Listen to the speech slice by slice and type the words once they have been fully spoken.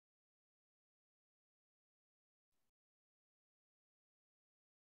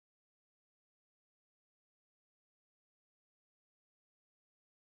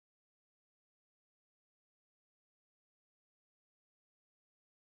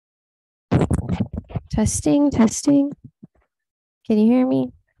Testing, testing. Can you hear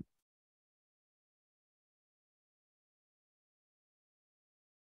me?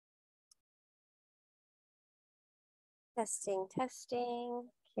 Testing, testing.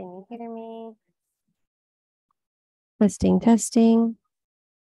 Can you hear me? Testing, testing.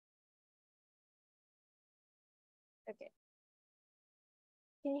 Okay.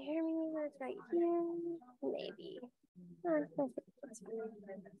 Can you hear me? It's right here. Maybe. What's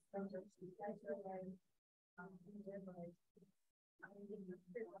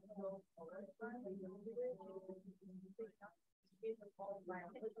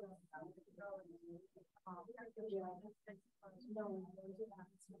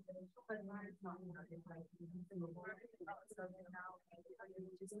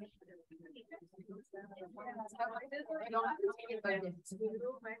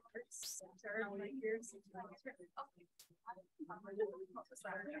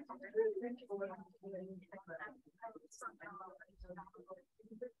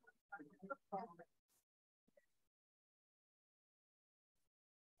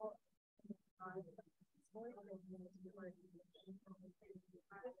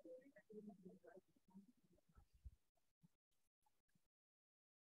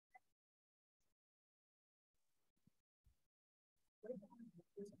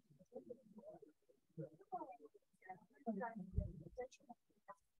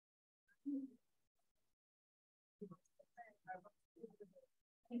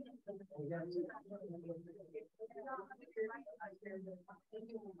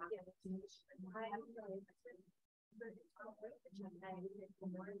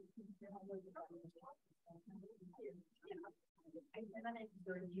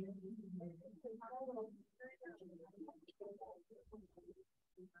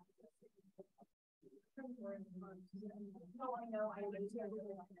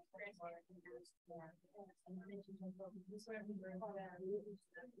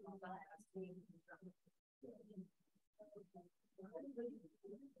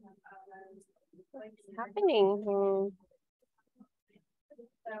happening?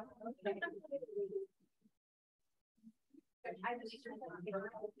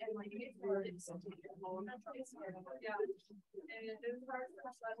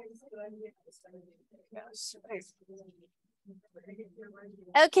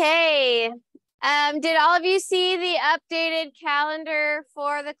 Okay. Did all of you see the updated calendar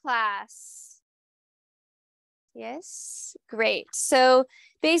for the class? Yes, great. So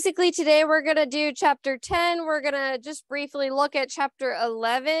basically today we're going to do chapter 10. We're going to just briefly look at chapter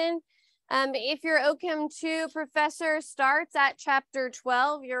 11. If your ochem 2 professor starts at chapter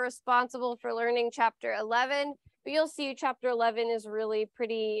 12, you're responsible for learning chapter 11, but you'll see chapter 11 is really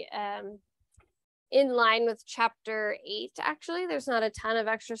pretty in line with chapter 8. Actually, there's not a ton of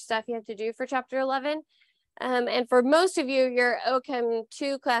extra stuff you have to do for chapter 11. And for most of you, your ochem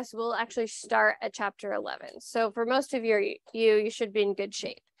 2 class will actually start at chapter 11. So for most of you should be in good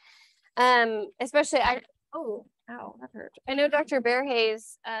shape. Especially, ow, that hurt. I know Dr.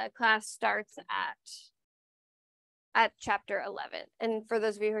 Bearhay's class starts at chapter 11. And for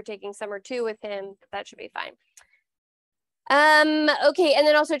those of you who are taking summer 2 with him, that should be fine. Okay, and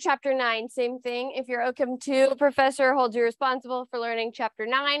then also chapter 9, same thing. If your ochem 2 professor holds you responsible for learning chapter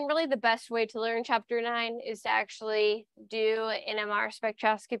 9, really the best way to learn chapter 9 is to actually do NMR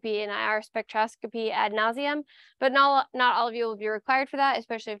spectroscopy and IR spectroscopy ad nauseum, but not all of you will be required for that,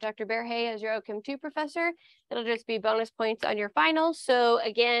 especially if Dr. Bearhay is your ochem 2 professor. It'll just be bonus points on your finals. So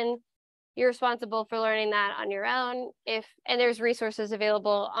again, you're responsible for learning that on your own. And there's resources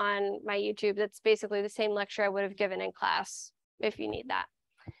available on my YouTube. That's basically the same lecture I would have given in class if you need that.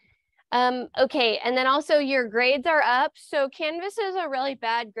 Okay, and then also your grades are up. So Canvas is a really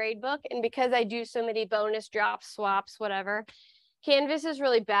bad grade book. And because I do so many bonus drops, swaps, whatever, Canvas is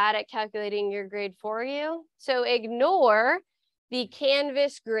really bad at calculating your grade for you. So ignore the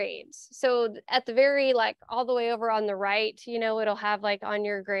Canvas grades. So at the very, all the way over on the right, it'll have on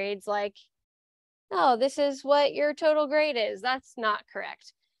your grades, oh, this is what your total grade is. That's not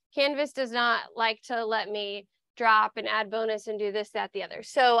correct. Canvas does not like to let me drop and add bonus and do this, that, the other.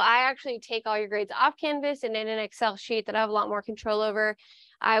 So I actually take all your grades off Canvas, and in an Excel sheet that I have a lot more control over,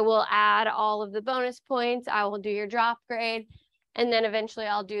 I will add all of the bonus points. I will do your drop grade, and then eventually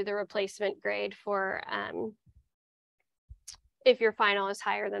I'll do the replacement grade for if your final is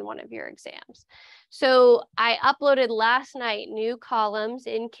higher than one of your exams. So I uploaded last night new columns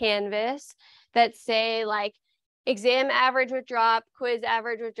in Canvas that say exam average with drop, quiz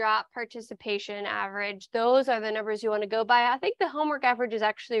average with drop, participation average. Those are the numbers you want to go by. I think the homework average is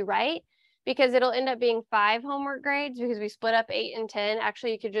actually right, because it'll end up being 5 homework grades because we split up 8 and 10.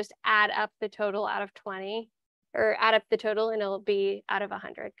 Actually, you could just add up the total out of 20, or add up the total and it'll be out of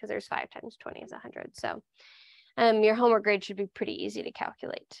 100 because there's 5 times 20 is 100. So your homework grade should be pretty easy to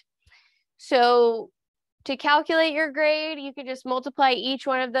calculate. So to calculate your grade, you could just multiply each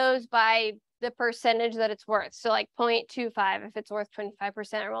one of those by the percentage that it's worth. So like 0.25 if it's worth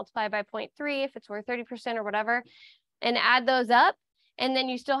 25%, or multiply by 0.3 if it's worth 30% or whatever, and add those up. And then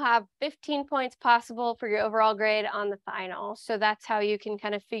you still have 15 points possible for your overall grade on the final. So that's how you can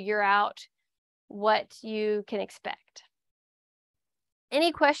kind of figure out what you can expect.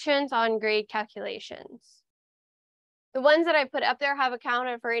 Any questions on grade calculations? The ones that I put up there have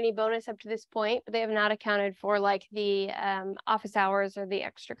accounted for any bonus up to this point, but they have not accounted for like the office hours or the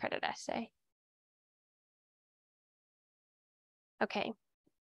extra credit essay. Okay.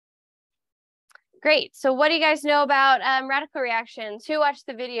 Great. So what do you guys know about radical reactions? Who watched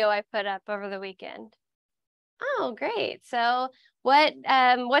the video I put up over the weekend? Oh, great. So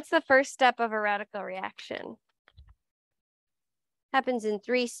what's the first step of a radical reaction? Happens in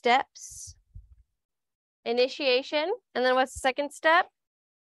 3 steps. Initiation, and then what's the second step?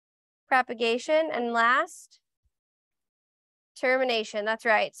 Propagation, and last, termination. That's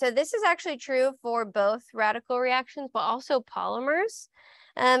right. So this is actually true for both radical reactions, but also polymers.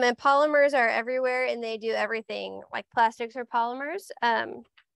 And polymers are everywhere and they do everything, like plastics are polymers.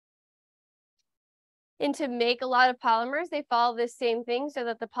 And to make a lot of polymers, they follow this same thing so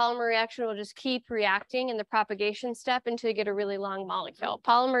that the polymer reaction will just keep reacting in the propagation step until you get a really long molecule.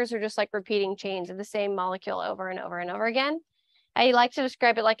 Polymers are just like repeating chains of the same molecule over and over and over again. I like to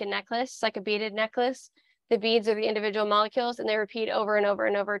describe it like a necklace, like a beaded necklace. The beads are the individual molecules and they repeat over and over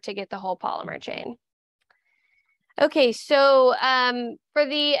and over to get the whole polymer chain. Okay, so for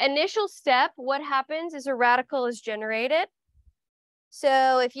the initial step, what happens is a radical is generated.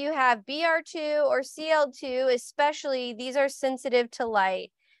 So if you have Br2 or Cl2, especially, these are sensitive to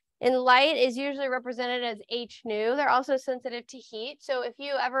light. And light is usually represented as H nu. They're also sensitive to heat. So if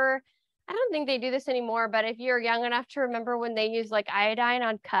you ever, I don't think they do this anymore, but if you're young enough to remember when they used like iodine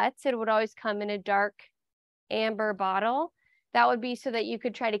on cuts, it would always come in a dark amber bottle. That would be so that you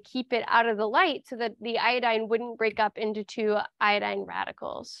could try to keep it out of the light so that the iodine wouldn't break up into 2 iodine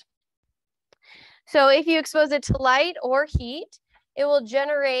radicals. So if you expose it to light or heat, it will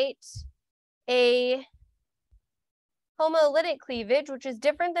generate a homolytic cleavage, which is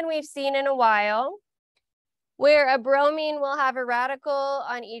different than we've seen in a while, where a bromine will have a radical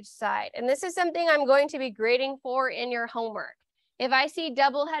on each side. And this is something I'm going to be grading for in your homework. If I see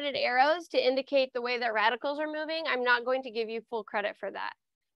double-headed arrows to indicate the way that radicals are moving, I'm not going to give you full credit for that.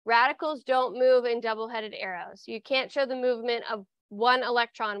 Radicals don't move in double-headed arrows. You can't show the movement of 1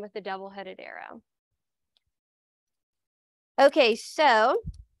 electron with a double-headed arrow. Okay, so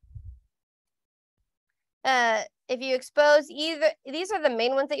if you expose either, these are the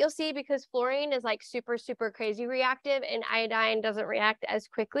main ones that you'll see because fluorine is like super, super crazy reactive and iodine doesn't react as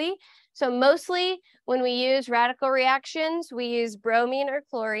quickly. So mostly when we use radical reactions, we use bromine or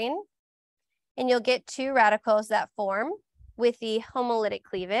chlorine, and you'll get 2 radicals that form with the homolytic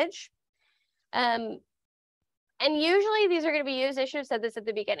cleavage. And usually these are going to be used, I should have said this at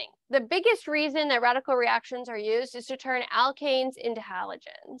the beginning. The biggest reason that radical reactions are used is to turn alkanes into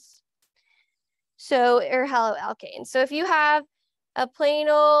halogens. So, or haloalkanes. So if you have a plain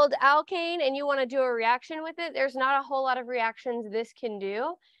old alkane and you want to do a reaction with it, there's not a whole lot of reactions this can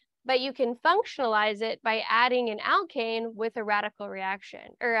do, but you can functionalize it by adding an alkane with a radical reaction,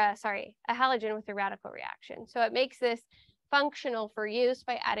 or a halogen with a radical reaction. So it makes this functional for use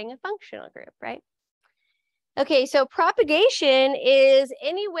by adding a functional group, right? Okay, so propagation is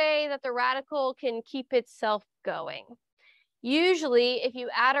any way that the radical can keep itself going. Usually, if you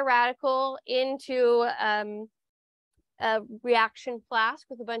add a radical into a reaction flask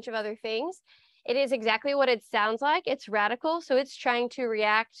with a bunch of other things, it is exactly what it sounds like. It's radical, so it's trying to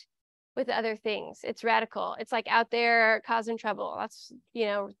react with other things. It's radical. It's like out there causing trouble. That's, you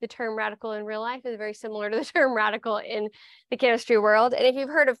know, the term radical in real life is very similar to the term radical in the chemistry world. And if you've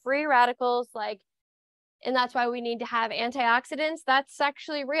heard of free radicals, like, and that's why we need to have antioxidants, that's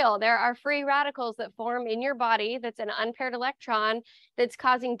actually real. There are free radicals that form in your body that's an unpaired electron that's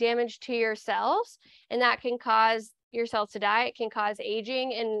causing damage to your cells, and that can cause your cells to die. It can cause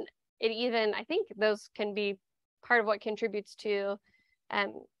aging, and it even, I think those can be part of what contributes to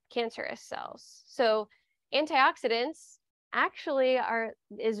cancerous cells. So antioxidants actually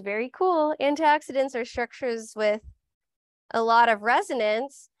is very cool. Antioxidants are structures with a lot of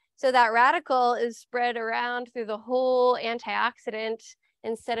resonance. So that radical is spread around through the whole antioxidant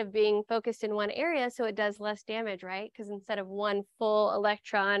instead of being focused in one area, so it does less damage, right? Because instead of one full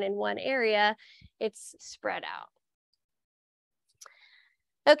electron in one area, it's spread out.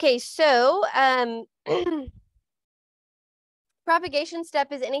 Okay, so propagation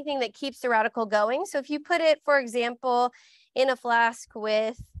step is anything that keeps the radical going. So if you put it, for example, in a flask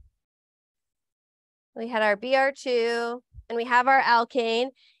with, we had our Br2 and we have our alkane,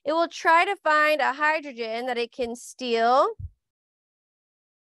 it will try to find a hydrogen that it can steal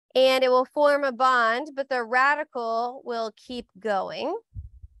and it will form a bond, but the radical will keep going.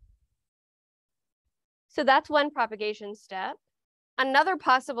 So that's one propagation step. Another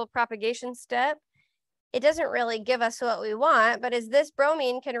possible propagation step, it doesn't really give us what we want, but is this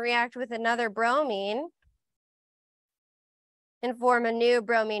bromine can react with another bromine and form a new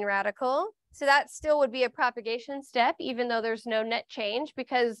bromine radical. So that still would be a propagation step, even though there's no net change,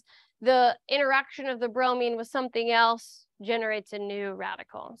 because the interaction of the bromine with something else generates a new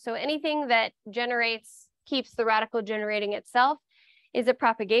radical. So anything that keeps the radical generating itself is a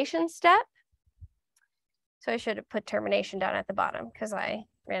propagation step. So I should have put termination down at the bottom because I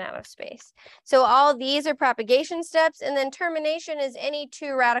ran out of space. So all these are propagation steps, and then termination is any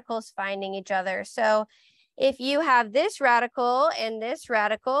two radicals finding each other. So if you have this radical and this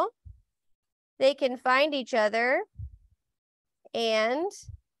radical, they can find each other and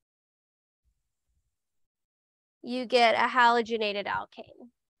you get a halogenated alkane.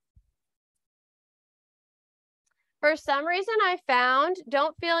 For some reason I found,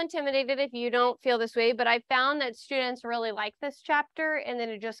 don't feel intimidated if you don't feel this way, but I found that students really like this chapter and then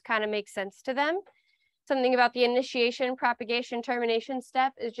it just kind of makes sense to them. Something about the initiation, propagation, termination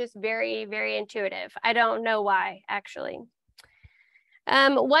step is just very, very intuitive. I don't know why, actually.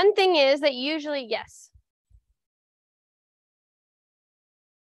 One thing is that usually, yes.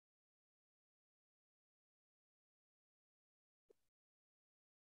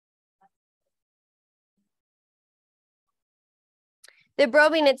 The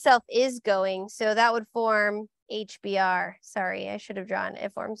bromine itself is going, so that would form HBr. Sorry, I should have drawn,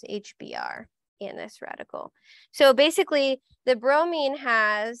 it forms HBr in this radical. So basically, the bromine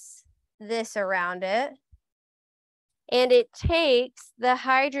has this around it, and it takes the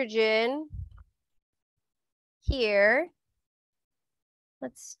hydrogen here.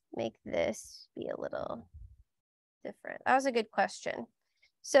 Let's make this be a little different. That was a good question.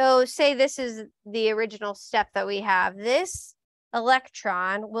 So say this is the original step that we have. This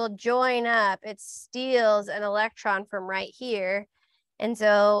electron will join up. It steals an electron from right here. And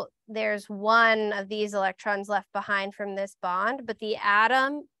so there's one of these electrons left behind from this bond, but the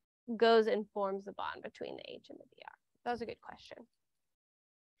atom goes and forms the bond between the H and the Br. That was a good question.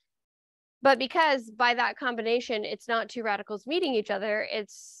 But because by that combination, it's not two radicals meeting each other,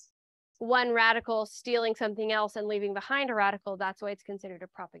 it's one radical stealing something else and leaving behind a radical, that's why it's considered a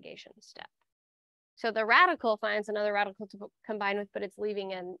propagation step. So the radical finds another radical to combine with, but it's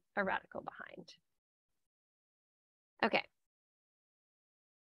leaving a radical behind. Okay.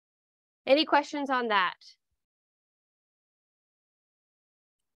 Any questions on that?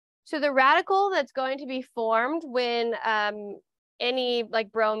 So the radical that's going to be formed when any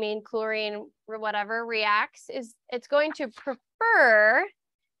like bromine, chlorine, or whatever reacts is it's going to prefer,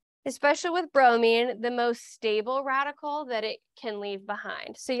 especially with bromine, the most stable radical that it can leave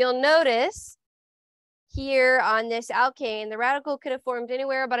behind. So you'll notice here on this alkane, the radical could have formed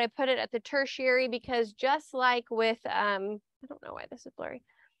anywhere, but I put it at the tertiary because just like with, I don't know why this is blurry.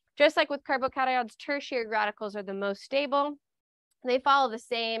 Just like with carbocations, tertiary radicals are the most stable. They follow the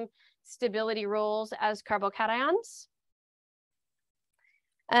same stability rules as carbocations.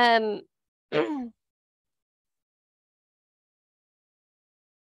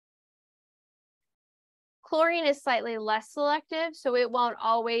 Chlorine is slightly less selective, so it won't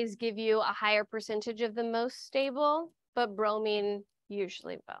always give you a higher percentage of the most stable, but bromine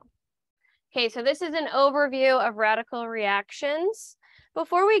usually will. Okay, so this is an overview of radical reactions.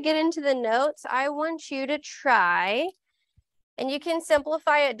 Before we get into the notes, I want you to try, and you can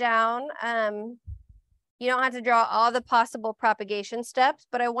simplify it down. You don't have to draw all the possible propagation steps,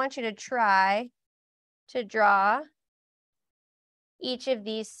 but I want you to try to draw each of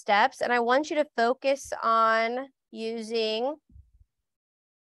these steps, and I want you to focus on using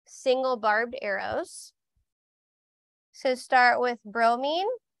single barbed arrows. So start with bromine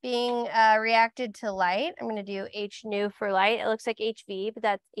being reacted to light. I'm going to do H nu for light. It looks like HV, but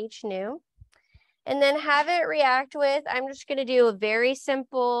that's H nu. And then have it react with, I'm just going to do a very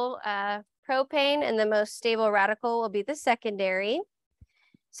simple propane, and the most stable radical will be the secondary.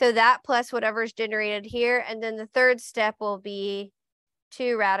 So that plus whatever's generated here. And then the third step will be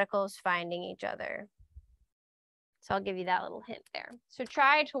two radicals finding each other. That's So I'll give you that little hint there. So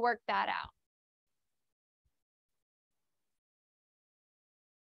try to work that out.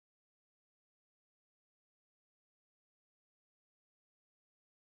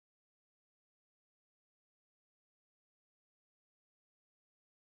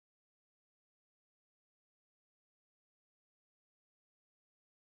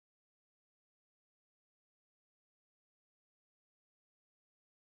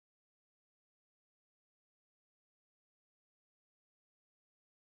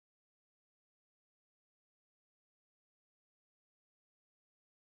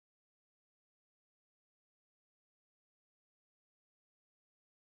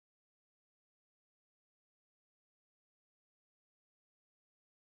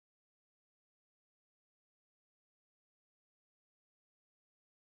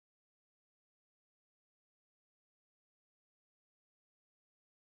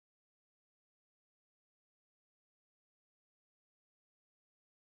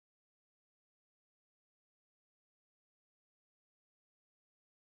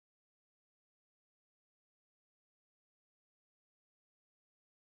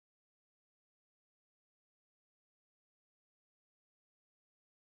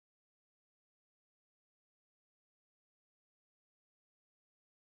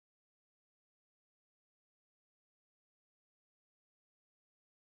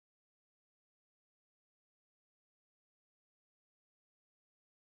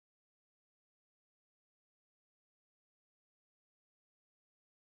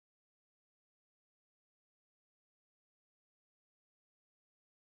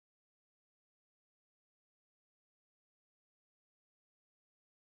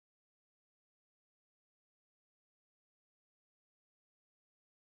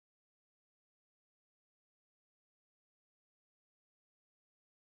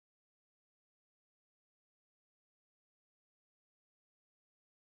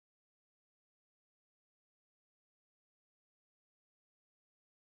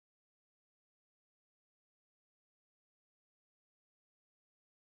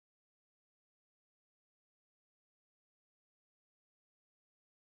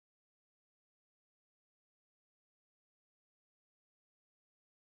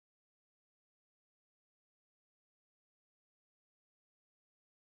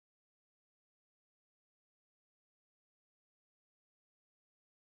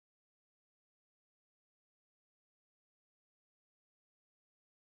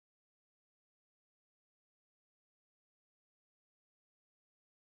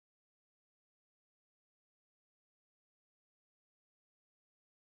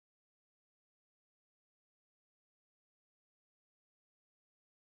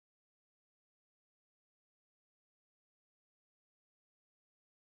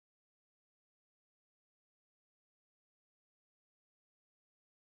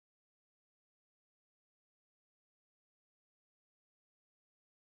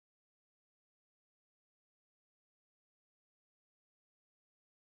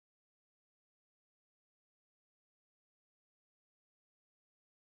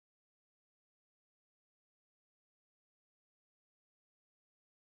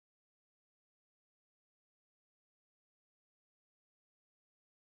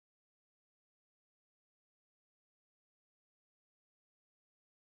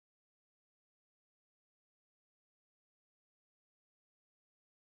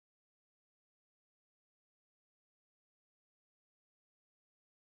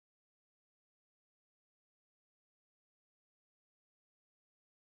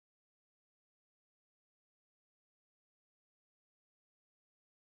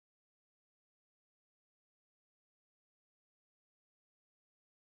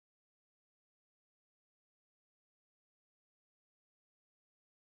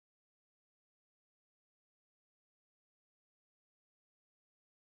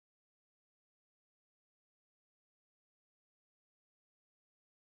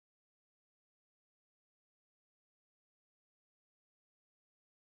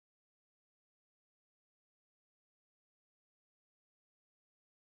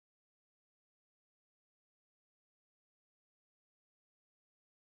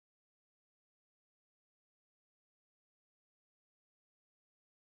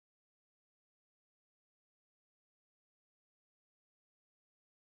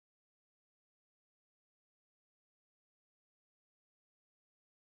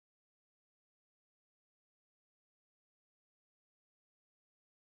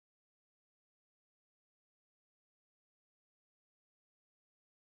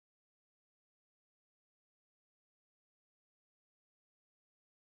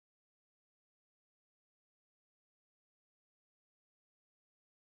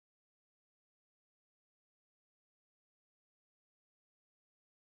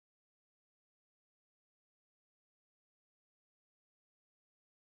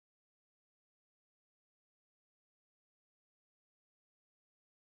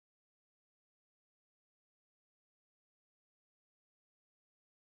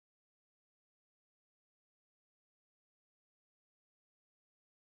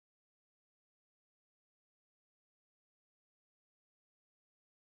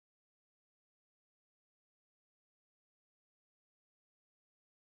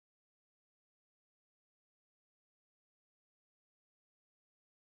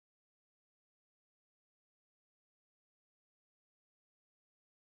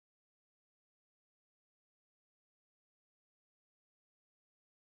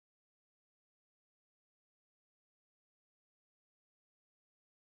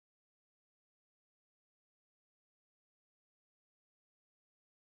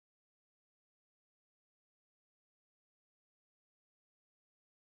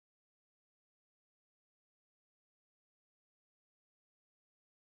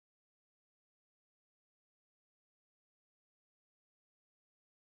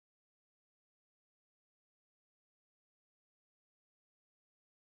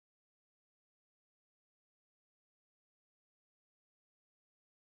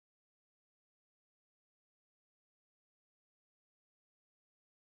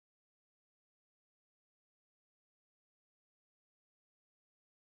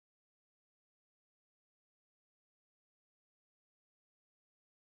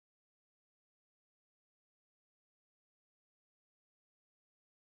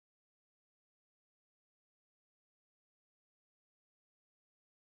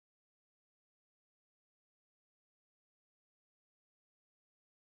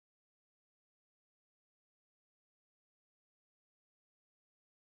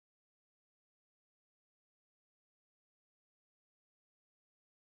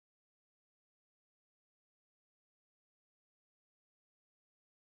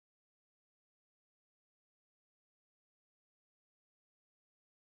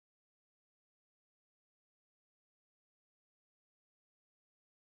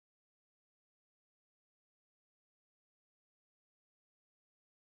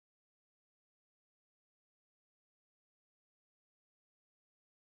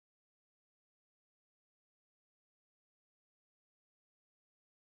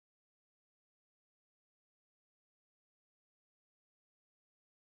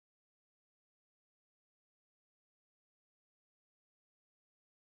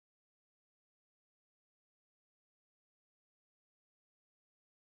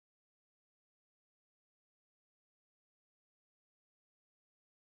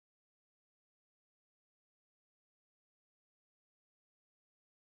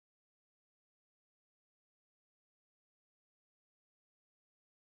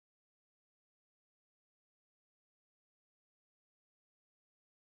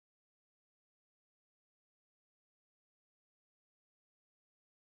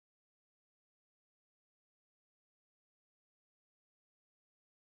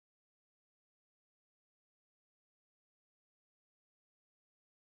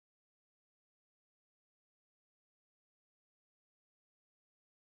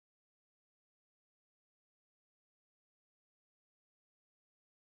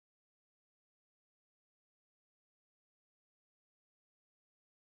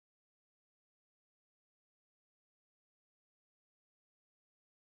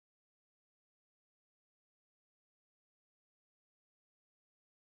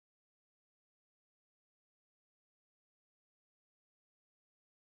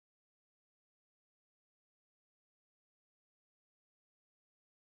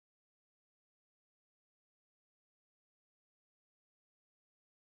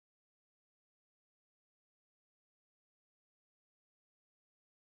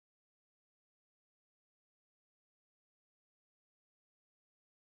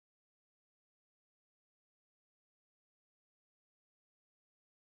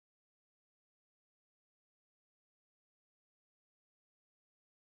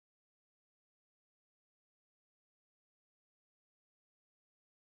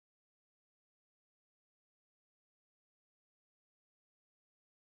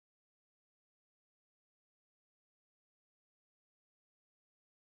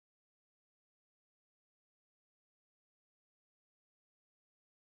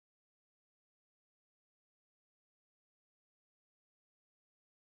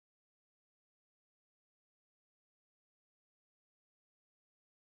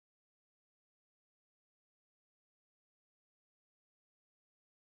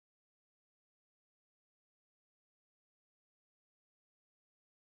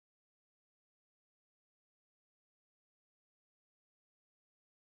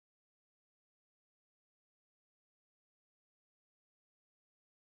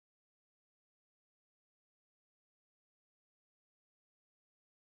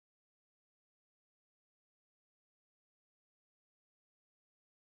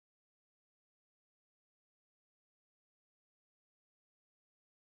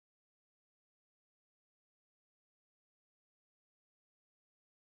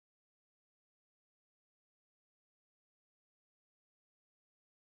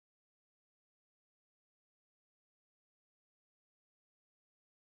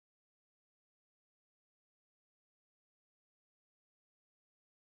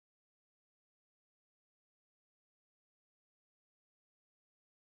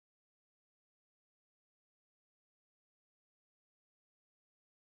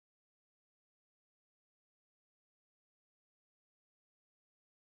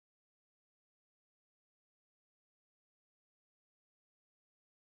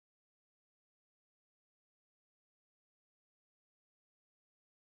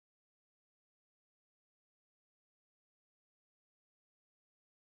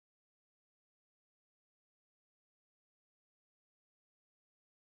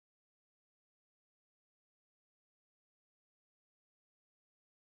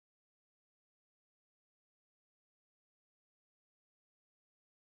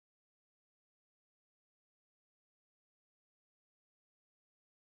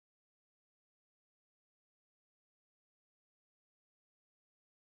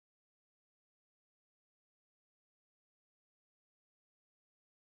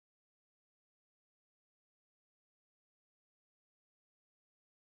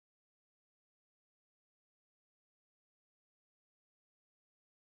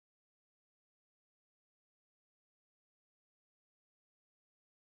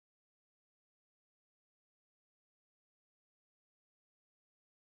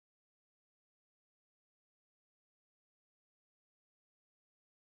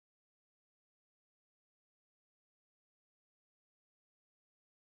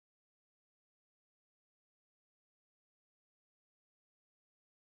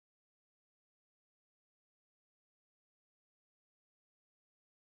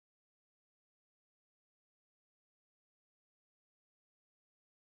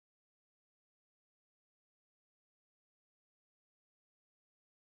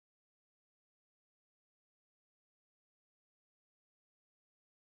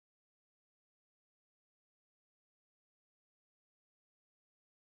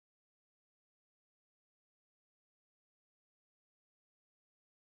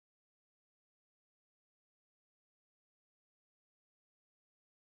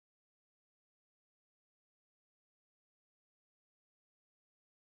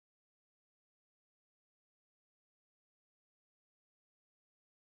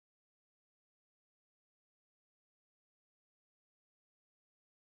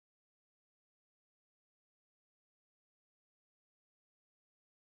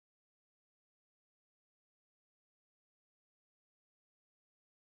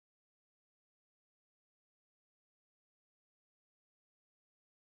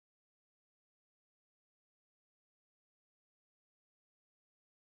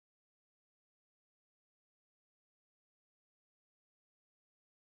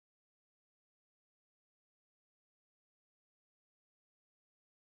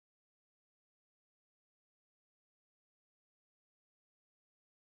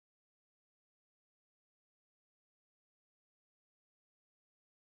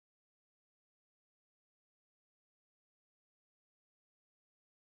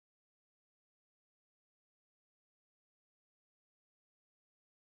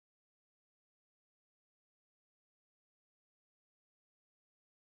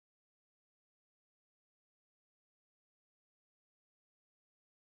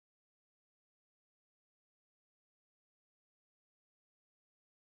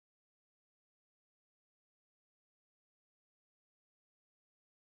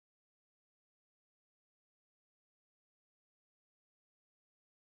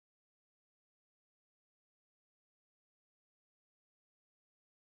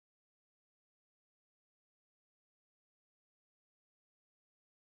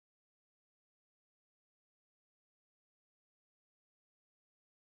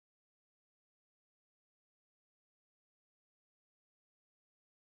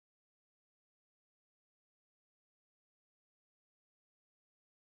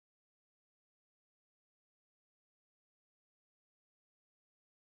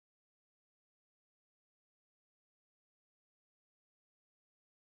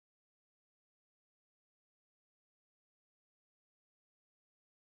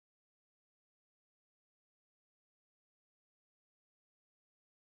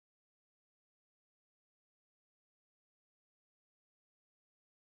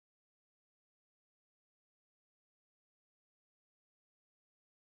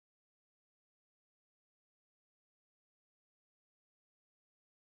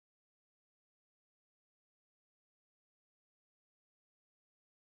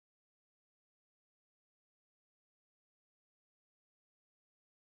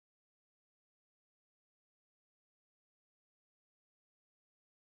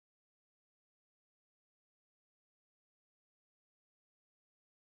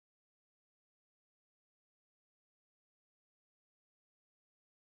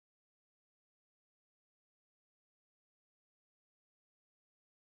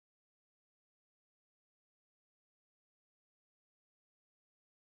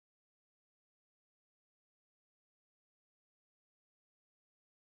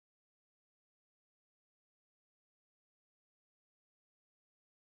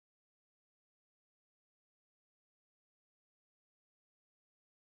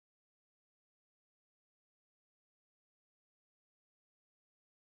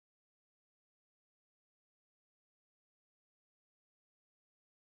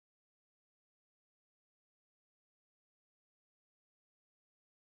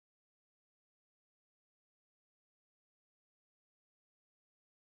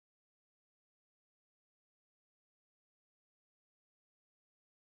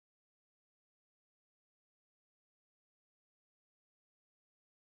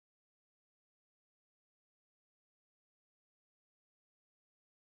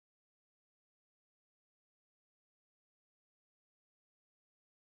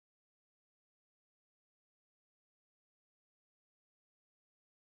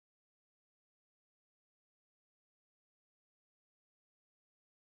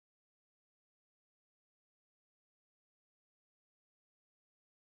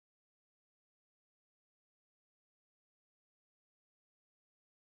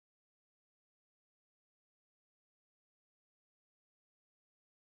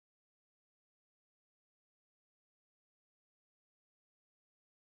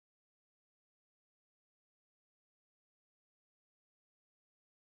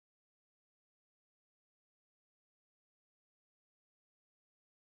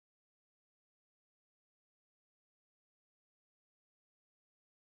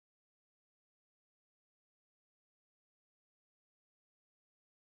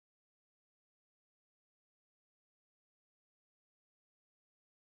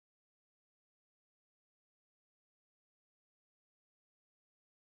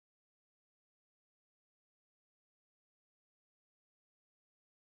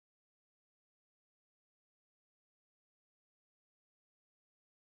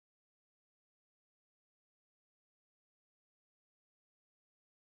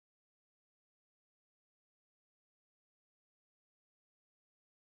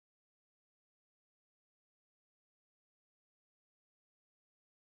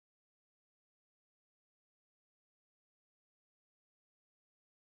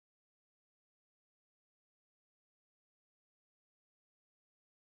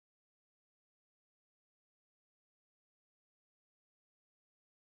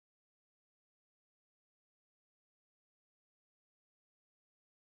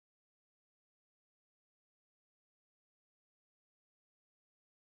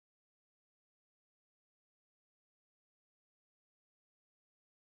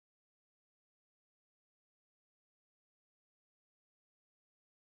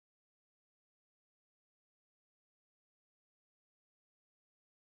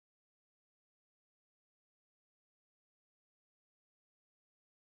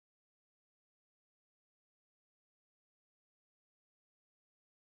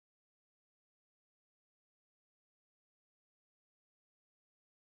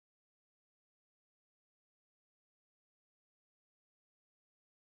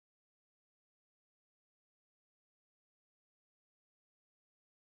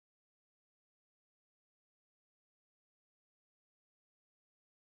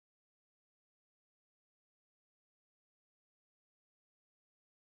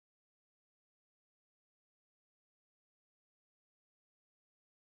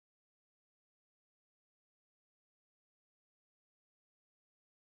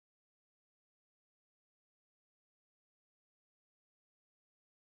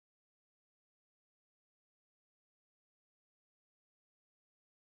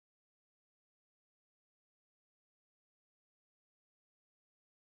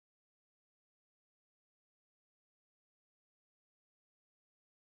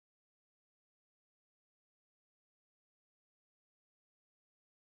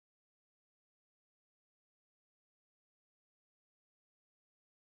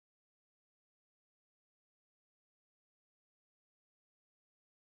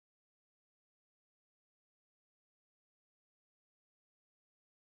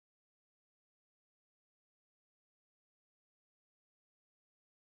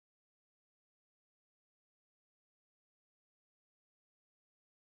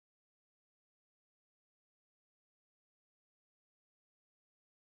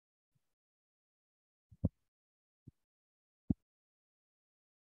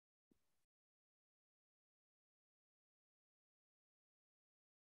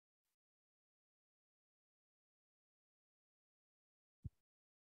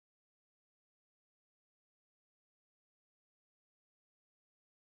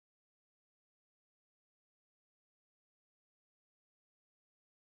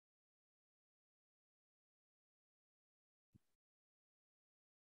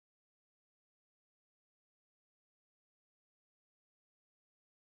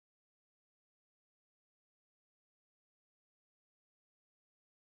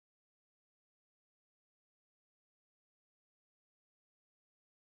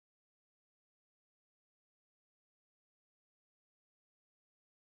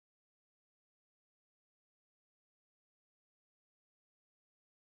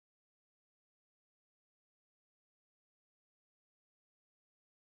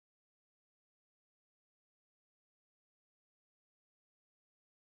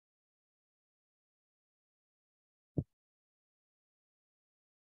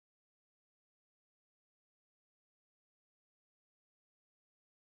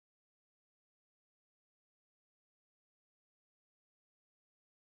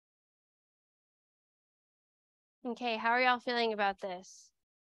 Okay, how are y'all feeling about this?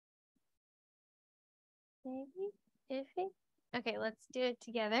 Maybe, iffy? Okay, let's do it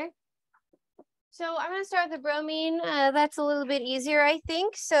together. So I'm going to start with the bromine. That's a little bit easier, I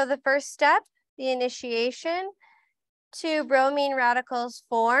think. So the first step, the initiation. 2 bromine radicals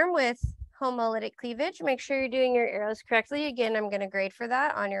form with homolytic cleavage. Make sure you're doing your arrows correctly. Again, I'm going to grade for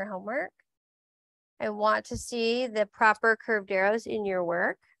that on your homework. I want to see the proper curved arrows in your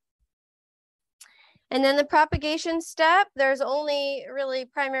work. And then the propagation step, there's only really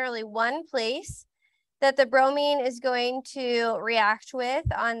primarily one place that the bromine is going to react with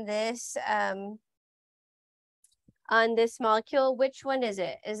on this molecule. Which one is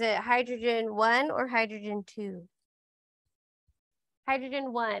it? Is it hydrogen 1 or hydrogen 2?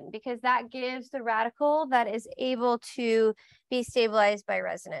 Hydrogen 1, because that gives the radical that is able to be stabilized by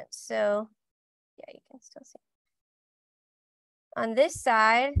resonance. So yeah, you can still see. On this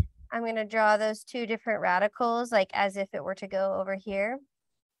side, I'm going to draw those 2 different radicals, like as if it were to go over here.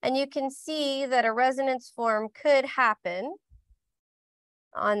 And you can see that a resonance form could happen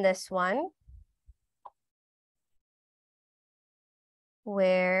on this one,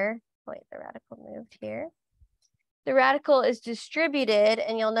 where, wait, the radical moved here. The radical is distributed,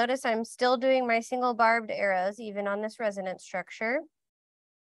 and you'll notice I'm still doing my single barbed arrows, even on this resonance structure.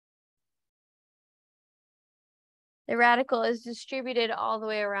 The radical is distributed all the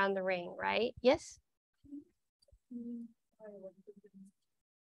way around the ring, right? Yes?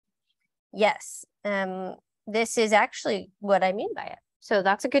 Yes. This is actually what I mean by it. So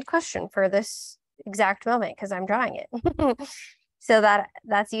that's a good question for this exact moment, because I'm drawing it. So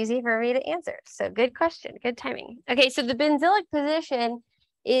that's easy for me to answer. So good question, good timing. Okay, so the benzylic position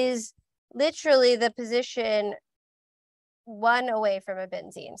is literally the position 1 away from a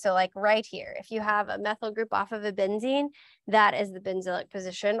benzene. So like right here, if you have a methyl group off of a benzene, that is the benzylic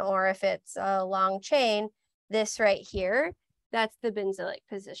position. Or if it's a long chain, this right here, that's the benzylic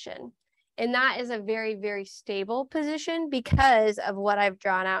position. And that is a very, very stable position because of what I've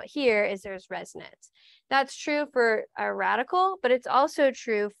drawn out here is there's resonance. That's true for a radical, but it's also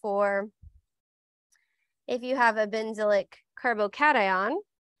true for if you have a benzylic carbocation,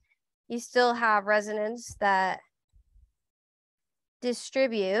 you still have resonance that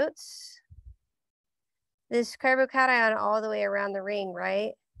distributes this carbocation all the way around the ring,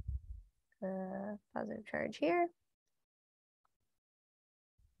 right? Positive charge here.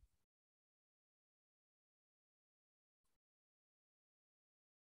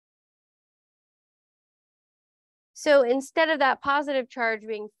 So instead of that positive charge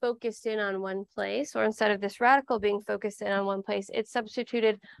being focused in on one place, or instead of this radical being focused in on one place, it's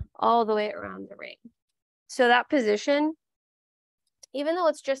substituted all the way around the ring. So that position, even though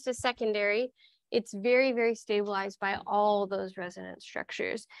it's just a secondary, it's very, very stabilized by all those resonance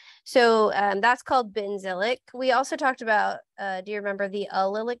structures. So that's called benzylic. We also talked about, do you remember the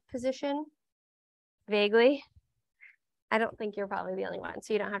allylic position? Vaguely? I don't think you're probably the only one,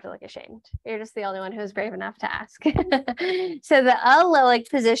 so you don't have to look ashamed. You're just the only one who's brave enough to ask. So the allylic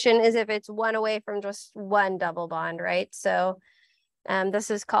position is if it's 1 away from just 1 double bond, right? So this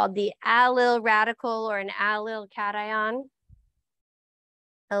is called the allyl radical or an allyl cation.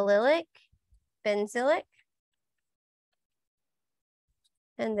 Allylic, benzylic.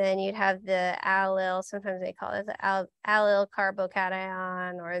 And then you'd have the allyl, sometimes they call it the allyl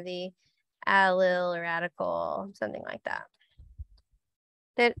carbocation or the allyl radical, something like that.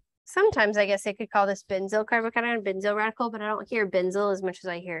 That sometimes I guess they could call this benzyl carbocation, benzyl radical, but I don't hear benzyl as much as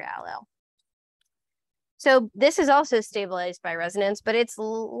I hear allyl. So this is also stabilized by resonance, but it's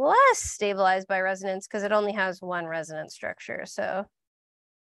less stabilized by resonance because it only has 1 resonance structure. So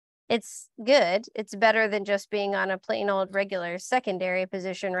it's good. It's better than just being on a plain old regular secondary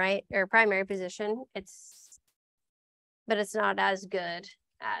position, right? Or primary position. But it's not as good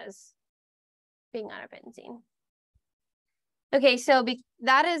as being on a benzene. Okay, so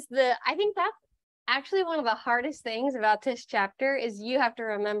I think that's actually one of the hardest things about this chapter is you have to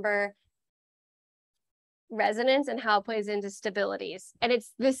remember resonance and how it plays into stabilities. And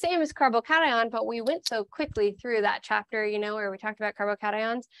it's the same as carbocation, but we went so quickly through that chapter, you know, where we talked about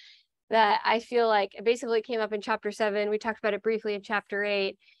carbocations, that I feel like it basically came up in chapter 7. We talked about it briefly in chapter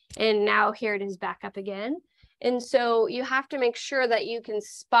 8, and now here it is back up again. And so you have to make sure that you can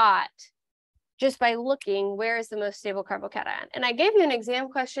spot just by looking where is the most stable carbocation. And I gave you an exam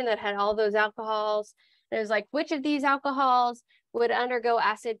question that had all those alcohols. And it was like, which of these alcohols would undergo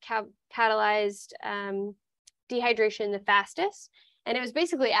acid catalyzed dehydration the fastest? And it was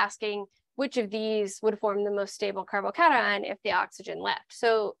basically asking which of these would form the most stable carbocation if the oxygen left.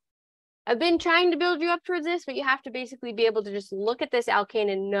 So I've been trying to build you up towards this, but you have to basically be able to just look at this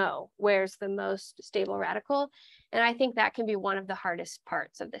alkane and know where's the most stable radical. And I think that can be one of the hardest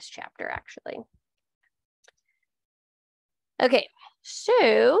parts of this chapter, actually. Okay,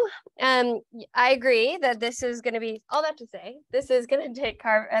 so I agree that this is going to be, all that to say, this is going to take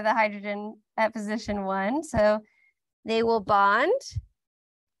the hydrogen at position 1. So they will bond,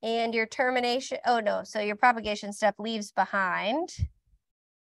 and your termination, oh no, so your propagation step leaves behind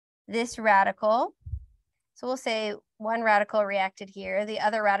this radical. So we'll say one radical reacted here. The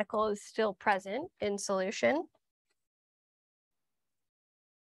other radical is still present in solution.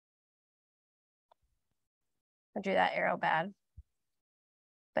 I drew that arrow bad,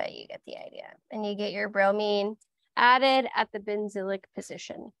 but you get the idea. And you get your bromine added at the benzylic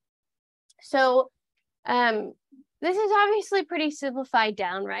position. So this is obviously pretty simplified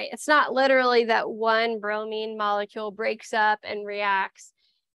down, right? It's not literally that one bromine molecule breaks up and reacts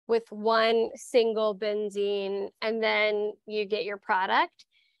with one single benzene and then you get your product.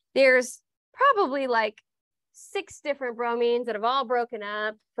 There's probably like 6 different bromines that have all broken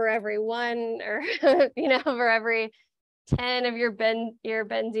up for every one, or for every 10 of your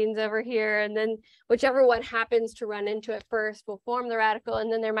benzenes over here, and then whichever one happens to run into it first will form the radical,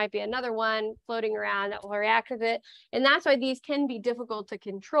 and then there might be another one floating around that will react with it. And that's why these can be difficult to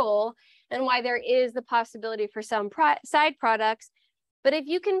control and why there is the possibility for some side products. But if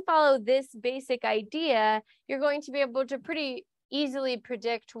you can follow this basic idea, you're going to be able to pretty easily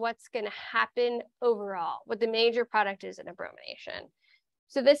predict what's going to happen overall, what the major product is in a bromination.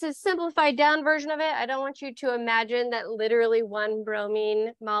 So this is simplified down version of it. I don't want you to imagine that literally one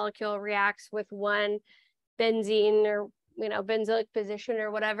bromine molecule reacts with one benzene or benzylic position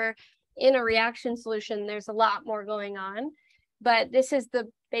or whatever. In a reaction solution, there's a lot more going on, but this is the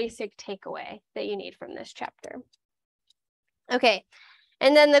basic takeaway that you need from this chapter. Okay,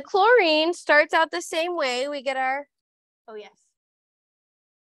 and then the chlorine starts out the same way. We get our, oh yes.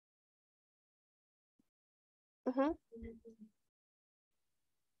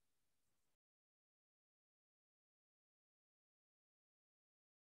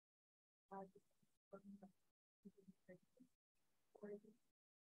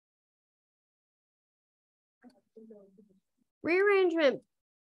 Rearrangement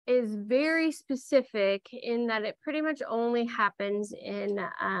is very specific in that it pretty much only happens in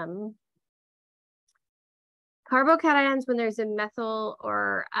carbocations when there's a methyl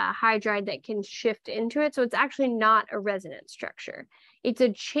or a hydride that can shift into it. So it's actually not a resonance structure. It's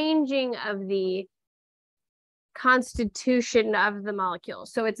a changing of the constitution of the molecule.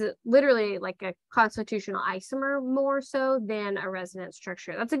 So it's literally like a constitutional isomer more so than a resonance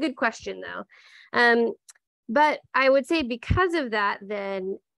structure. That's a good question though. But I would say because of that,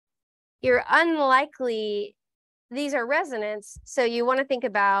 then you're unlikely, these are resonance. So you want to think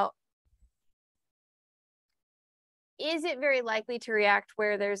about, is it very likely to react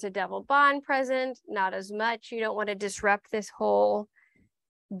where there's a double bond present? Not as much. You don't want to disrupt this whole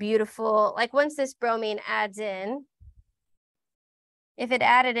beautiful, like once this bromine adds in, if it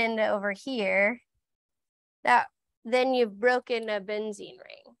added into over here, then you've broken a benzene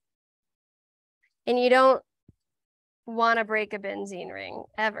ring. And you don't want to break a benzene ring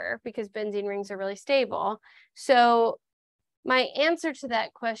ever because benzene rings are really stable. So my answer to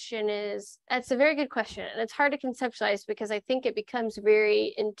that question is, that's a very good question. And it's hard to conceptualize because I think it becomes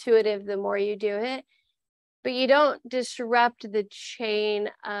very intuitive the more you do it. But you don't disrupt the chain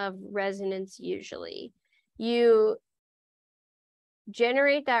of resonance usually. You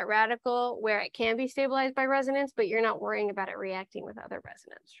generate that radical where it can be stabilized by resonance, but you're not worrying about it reacting with other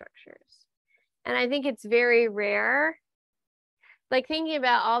resonance structures. And I think it's very rare. Like thinking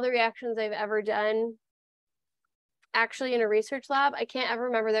about all the reactions I've ever done actually in a research lab, I can't ever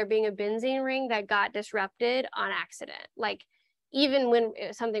remember there being a benzene ring that got disrupted on accident. Like even when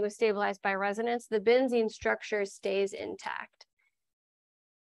something was stabilized by resonance, the benzene structure stays intact.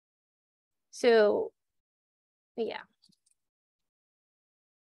 So yeah.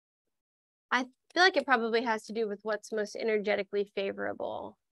 I feel like it probably has to do with what's most energetically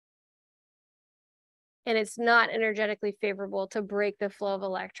favorable. And it's not energetically favorable to break the flow of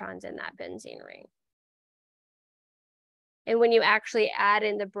electrons in that benzene ring. And when you actually add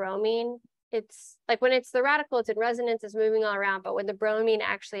in the bromine, it's like when it's the radical, it's in resonance, it's moving all around. But when the bromine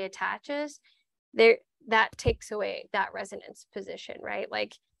actually attaches, that takes away that resonance position, right?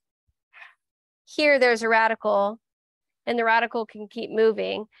 Like here, there's a radical and the radical can keep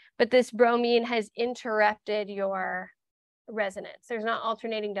moving, but this bromine has interrupted your resonance. There's not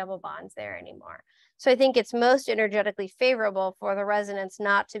alternating double bonds there anymore. So I think it's most energetically favorable for the resonance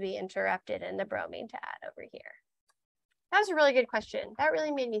not to be interrupted and the bromine to add over here. That was a really good question. That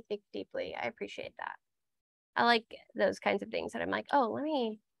really made me think deeply. I appreciate that. I like those kinds of things that I'm like, oh, let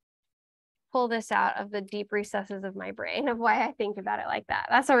me pull this out of the deep recesses of my brain of why I think about it like that.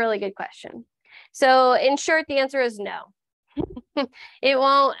 That's a really good question. So in short, the answer is no. It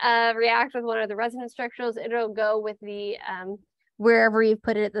won't react with one of the resonance structures. It'll go with the wherever you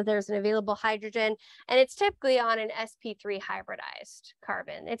put it that there's an available hydrogen, and it's typically on an sp3 hybridized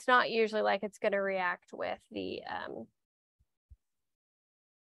carbon. It's not usually like it's going to react with the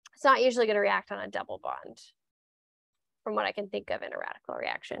it's not usually going to react on a double bond, from what I can think of in a radical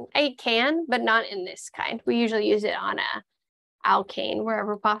reaction. It can, but not in this kind. We usually use it on a alkane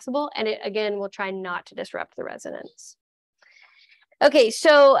wherever possible, and it again will try not to disrupt the resonance. Okay,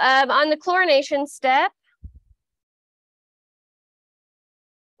 so on the chlorination step,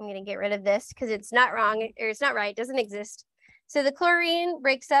 I'm going to get rid of this because it's not wrong, or it's not right, it doesn't exist. So the chlorine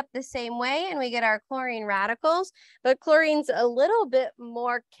breaks up the same way and we get our chlorine radicals, but chlorine's a little bit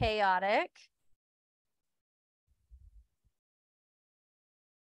more chaotic.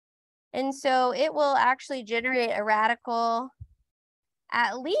 And so it will actually generate a radical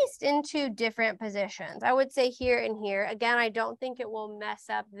at least in 2 different positions. I would say here and here. Again, I don't think it will mess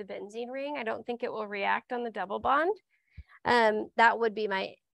up the benzene ring. I don't think it will react on the double bond. That would be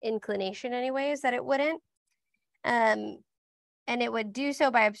my inclination anyways, that it wouldn't. And it would do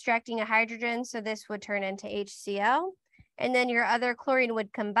so by abstracting a hydrogen. So this would turn into HCl. And then your other chlorine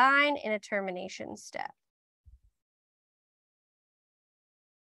would combine in a termination step.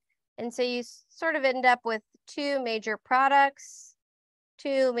 And so you sort of end up with 2 major products,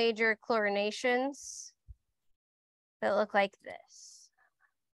 2 major chlorinations that look like this.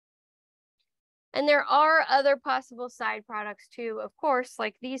 And there are other possible side products too, of course,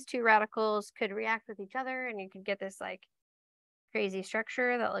 like these 2 radicals could react with each other and you could get this like crazy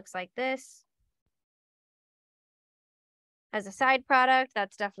structure that looks like this. As a side product,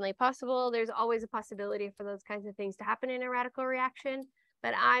 that's definitely possible. There's always a possibility for those kinds of things to happen in a radical reaction,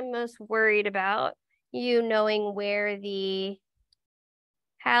 but I'm most worried about you knowing where the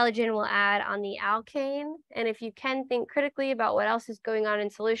halogen will add on the alkane. And if you can think critically about what else is going on in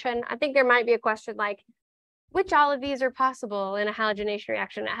solution, I think there might be a question like, which all of these are possible in a halogenation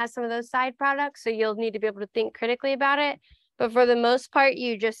reaction? It has some of those side products, so you'll need to be able to think critically about it. But for the most part,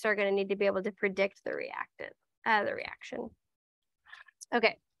 you just are going to need to be able to predict the reaction.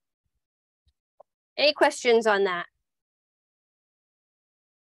 Okay. Any questions on that?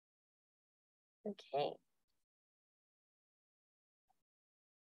 Okay.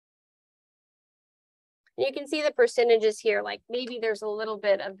 You can see the percentages here, like maybe there's a little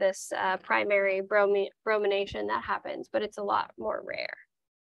bit of this primary bromination that happens, but it's a lot more rare.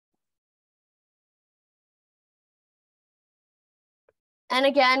 And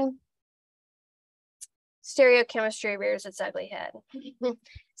again, stereochemistry rears its ugly head.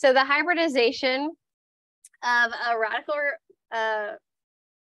 So the hybridization of a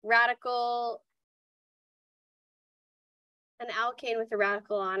an alkane with a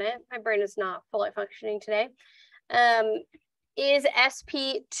radical on it, my brain is not fully functioning today, is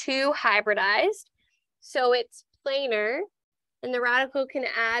sp2 hybridized. So it's planar and the radical can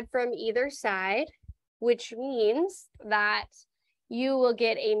add from either side, which means that you will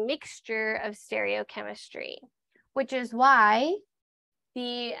get a mixture of stereochemistry, which is why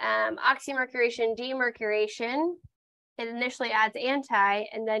the oxymercuration, demercuration, it initially adds anti,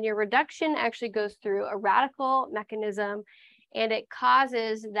 and then your reduction actually goes through a radical mechanism, and it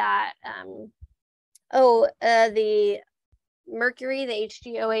causes that, the mercury, the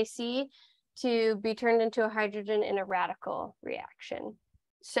HgOAc, to be turned into a hydrogen in a radical reaction.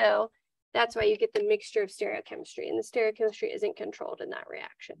 So that's why you get the mixture of stereochemistry, and the stereochemistry isn't controlled in that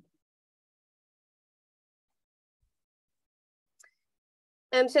reaction.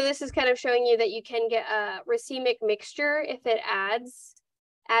 So this is kind of showing you that you can get a racemic mixture if it adds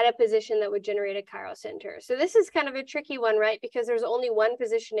at a position that would generate a chiral center. So this is kind of a tricky one, right? Because there's only one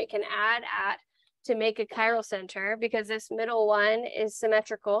position it can add at to make a chiral center, because this middle one is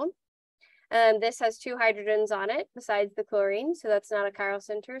symmetrical. This has 2 hydrogens on it besides the chlorine, so that's not a chiral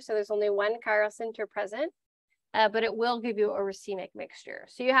center. So there's only one chiral center present, but it will give you a racemic mixture.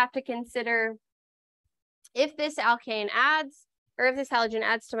 So you have to consider if this alkane adds, or if this halogen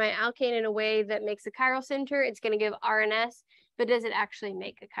adds to my alkane in a way that makes a chiral center, it's going to give RNS, but does it actually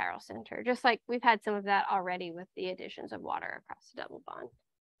make a chiral center? Just like we've had some of that already with the additions of water across the double bond.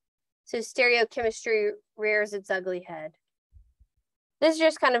 So stereochemistry rears its ugly head. This is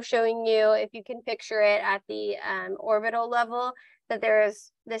just kind of showing you, if you can picture it at the orbital level, that there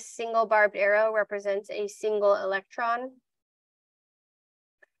is this single barbed arrow represents a single electron.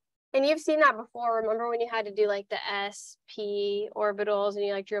 And you've seen that before. Remember when you had to do like the s-p orbitals and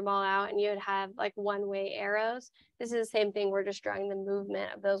you like drew them all out and you would have like one-way arrows? This is the same thing. We're just drawing the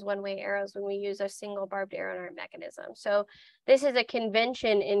movement of those one-way arrows when we use a single barbed arrow in our mechanism. So this is a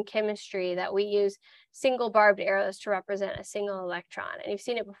convention in chemistry that we use single barbed arrows to represent a single electron. And you've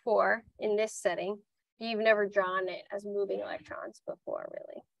seen it before in this setting. You've never drawn it as moving electrons before,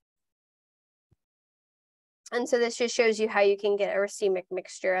 really. And so this just shows you how you can get a racemic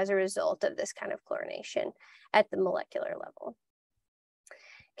mixture as a result of this kind of chlorination at the molecular level.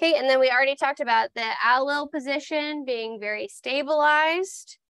 Okay, and then we already talked about the allyl position being very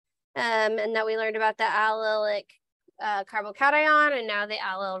stabilized, and that we learned about the allylic carbocation and now the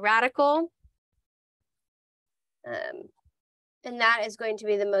allyl radical. And that is going to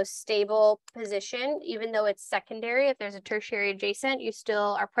be the most stable position, even though it's secondary. If there's a tertiary adjacent, you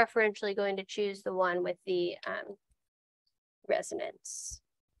still are preferentially going to choose the one with the resonance.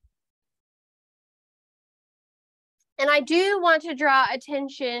 And I do want to draw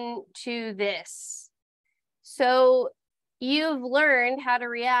attention to this. So you've learned how to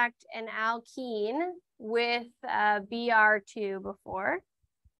react an alkene with Br2 before.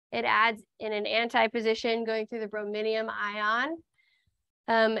 It adds in an anti-position going through the brominium ion.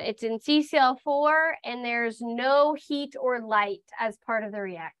 It's in CCl4 and there's no heat or light as part of the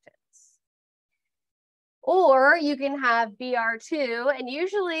reactants. Or you can have Br2 and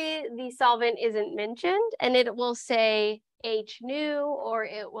usually the solvent isn't mentioned and it will say H nu or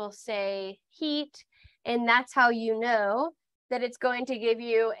it will say heat. And that's how you know that it's going to give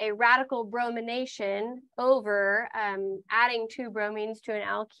you a radical bromination over adding 2 bromines to an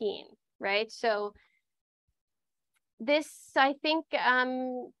alkene, right? So this, I think, as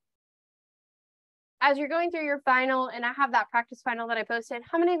you're going through your final, and I have that practice final that I posted,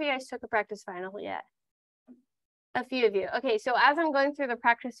 how many of you guys took a practice final yet? A few of you. Okay, so as I'm going through the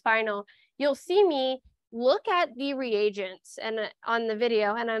practice final, you'll see me look at the reagents and on the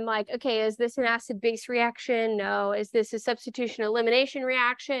video and I'm like, okay, is this an acid base reaction? No. Is this a substitution elimination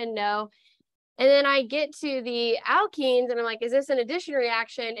reaction? No. And then I get to the alkenes and I'm like, is this an addition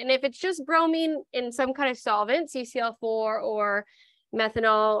reaction? And if it's just bromine in some kind of solvent, CCl4 or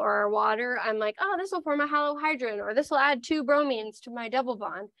methanol or water, I'm like, oh, this will form a halohydrin or this will add 2 bromines to my double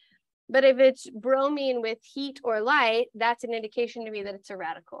bond. But if it's bromine with heat or light, that's an indication to me that it's a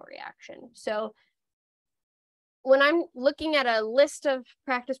radical reaction. So when I'm looking at a list of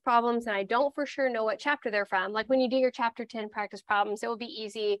practice problems and I don't for sure know what chapter they're from, like when you do your chapter 10 practice problems, it will be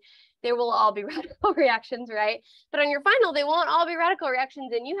easy. They will all be radical reactions, right? But on your final, they won't all be radical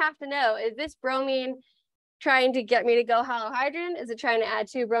reactions. And you have to know, is this bromine trying to get me to go halohydrin? Is it trying to add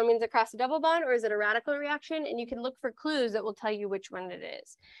 2 bromines across a double bond, or is it a radical reaction? And you can look for clues that will tell you which one it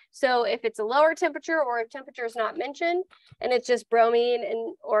is. So if it's a lower temperature or if temperature is not mentioned and it's just bromine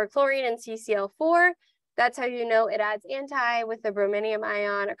and or chlorine and CCl4, that's how you know it adds anti with the brominium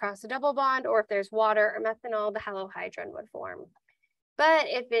ion across the double bond, or if there's water or methanol, the halohydrin would form. But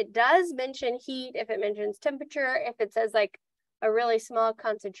if it does mention heat, if it mentions temperature, if it says like a really small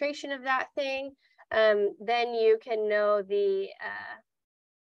concentration of that thing, then you can know the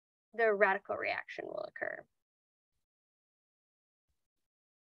radical reaction will occur.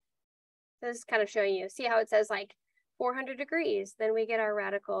 This is kind of showing you, see how it says like 400 degrees, then we get our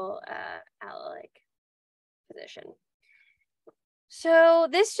radical allylic position. So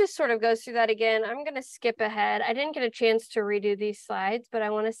this just sort of goes through that again. I'm going to skip ahead. I didn't get a chance to redo these slides, but I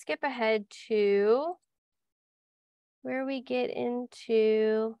want to skip ahead to where we get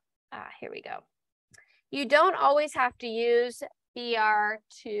into, here we go. You don't always have to use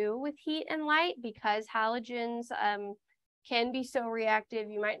Br2 with heat and light because halogens can be so reactive.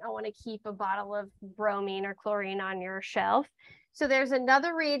 You might not want to keep a bottle of bromine or chlorine on your shelf. So there's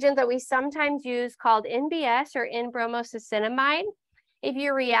another reagent that we sometimes use called NBS or N-bromosuccinimide. If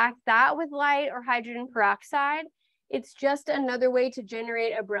you react that with light or hydrogen peroxide, it's just another way to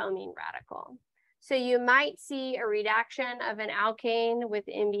generate a bromine radical. So you might see a reduction of an alkane with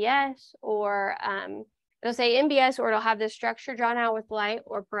NBS, or it'll say NBS, or it'll have this structure drawn out with light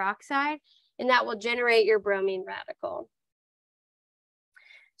or peroxide, and that will generate your bromine radical.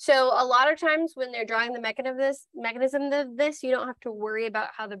 So a lot of times when they're drawing the mechanism of this, you don't have to worry about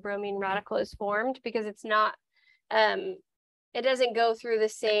how the bromine radical is formed because it's not, it doesn't go through the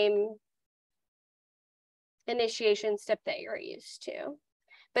same initiation step that you're used to,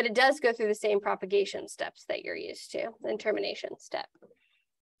 but it does go through the same propagation steps that you're used to and termination step.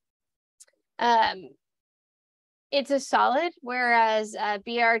 it's a solid, whereas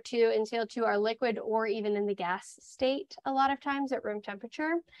Br2 and Cl2 are liquid or even in the gas state a lot of times at room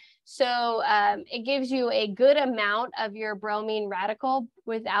temperature. So it gives you a good amount of your bromine radical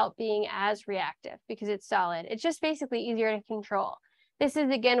without being as reactive because it's solid. It's just basically easier to control. This is,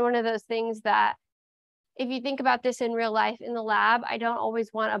 again, one of those things that if you think about this in real life in the lab, I don't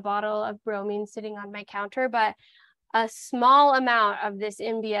always want a bottle of bromine sitting on my counter, but a small amount of this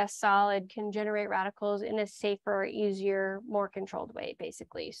MBS solid can generate radicals in a safer, easier, more controlled way,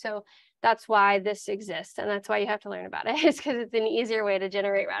 basically. So that's why this exists. And that's why you have to learn about it, is because it's an easier way to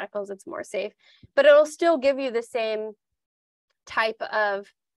generate radicals. It's more safe, but it'll still give you the same type of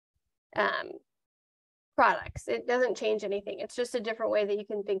products. It doesn't change anything. It's just a different way that you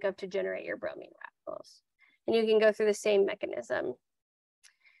can think of to generate your bromine radicals. And you can go through the same mechanism.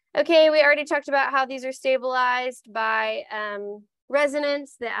 Okay, we already talked about how these are stabilized by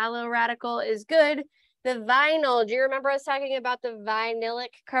resonance. The allo radical is good. The vinyl, do you remember us talking about the vinylic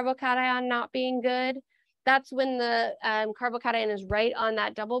carbocation not being good? That's when the carbocation is right on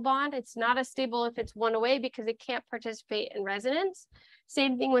that double bond. It's not as stable if it's one away because it can't participate in resonance.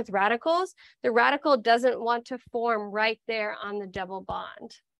 Same thing with radicals. The radical doesn't want to form right there on the double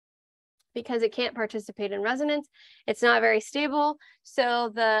bond because it can't participate in resonance. It's not very stable.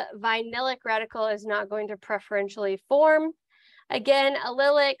 So the vinylic radical is not going to preferentially form. Again,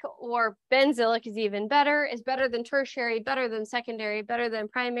 allylic or benzylic is even better, is better than tertiary, better than secondary, better than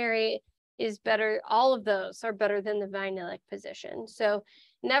primary, is better. All of those are better than the vinylic position. So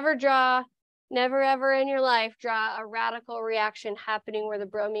never ever in your life draw a radical reaction happening where the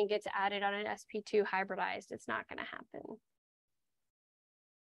bromine gets added on an sp2 hybridized. It's not going to happen.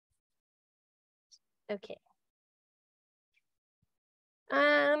 Okay.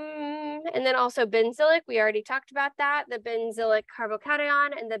 And then also benzylic, we already talked about that. The benzylic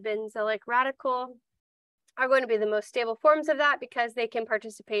carbocation and the benzylic radical are going to be the most stable forms of that because they can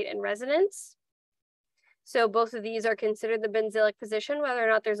participate in resonance. So both of these are considered the benzylic position, whether or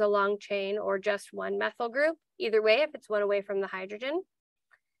not there's a long chain or just one methyl group. Either way, if it's one away from the hydrogen.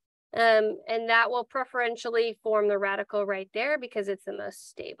 And that will preferentially form the radical right there because it's the most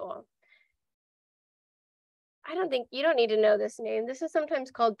stable. You don't need to know this name. This is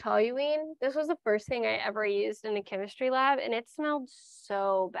sometimes called toluene. This was the first thing I ever used in a chemistry lab, and it smelled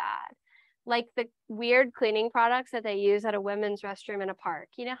so bad. Like the weird cleaning products that they use at a women's restroom in a park.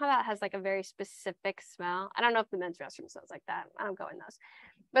 You know how that has like a very specific smell? I don't know if the men's restroom smells like that. I don't go in those.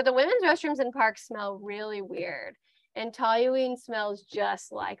 But the women's restrooms in parks smell really weird. And toluene smells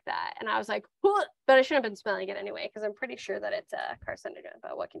just like that. And I was like, but I shouldn't have been smelling it anyway, because I'm pretty sure that it's a carcinogen,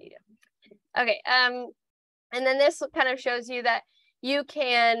 but what can you do? Okay, and then this kind of shows you that you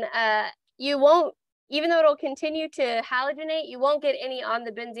can, you won't, even though it'll continue to halogenate, you won't get any on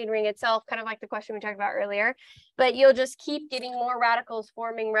the benzene ring itself, kind of like the question we talked about earlier, but you'll just keep getting more radicals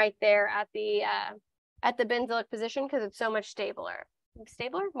forming right there at the benzylic position because it's so much stabler.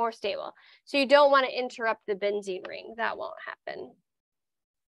 More stable. So you don't want to interrupt the benzene ring. That won't happen.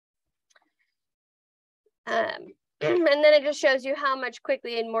 And then it just shows you how much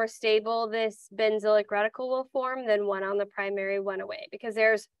quickly and more stable this benzylic radical will form than one on the primary, one away, because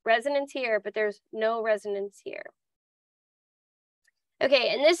there's resonance here, but there's no resonance here.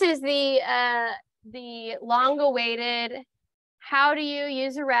 Okay, and this is the long-awaited, how do you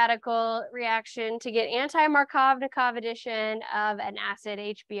use a radical reaction to get anti-Markovnikov addition of an acid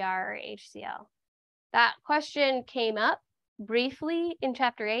HBr or HCl? That question came up briefly in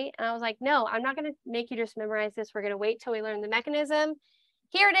chapter 8, and I was like, no, I'm not going to make you just memorize this. We're going to wait till we learn the mechanism.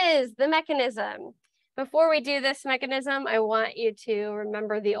 Here it is, the mechanism. Before we do this mechanism, I want you to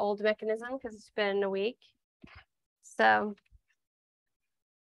remember the old mechanism because it's been a week. So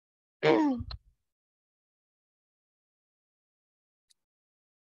I'm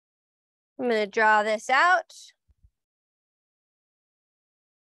going to draw this out.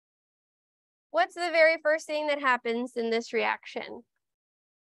 What's the very first thing that happens in this reaction?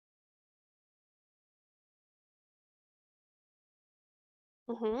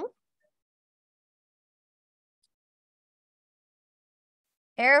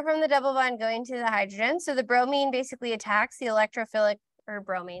 Arrow from the double bond going to the hydrogen. So the bromine basically attacks the electrophilic, or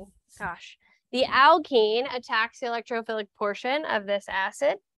bromine, gosh. The alkene attacks the electrophilic portion of this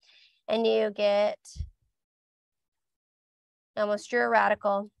acid, and you get, almost drew a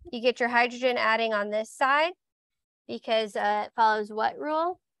radical. You get your hydrogen adding on this side because it follows what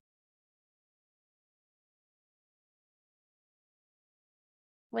rule?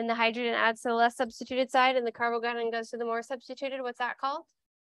 When the hydrogen adds to the less substituted side and the carbocation goes to the more substituted, what's that called?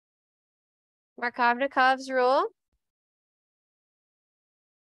 Markovnikov's rule.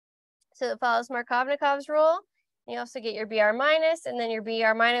 So it follows Markovnikov's rule, You also get your Br minus, and then your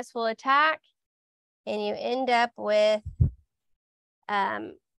Br minus will attack, and you end up with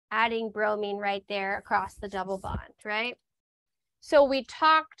adding bromine right there across the double bond, right? So we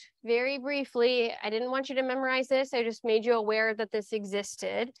talked very briefly, I didn't want you to memorize this, I just made you aware that this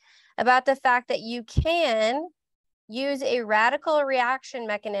existed, about the fact that you can use a radical reaction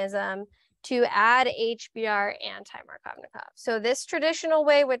mechanism to add HBr anti-Markovnikov. So this traditional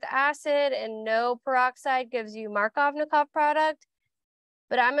way with acid and no peroxide gives you Markovnikov product,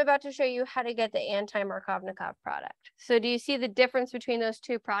 but I'm about to show you how to get the anti-Markovnikov product. So do you see the difference between those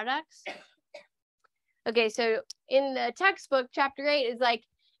two products? Okay, so in the textbook, chapter 8 is like,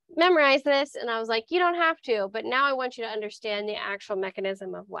 memorize this. And I was like, you don't have to, but now I want you to understand the actual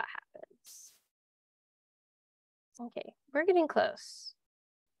mechanism of what happens. Okay, we're getting close.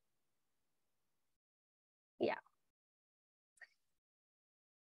 Yeah.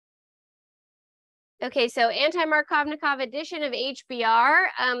 Okay, so anti-Markovnikov addition of HBr.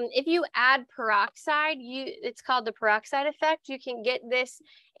 If you add peroxide, it's called the peroxide effect. You can get this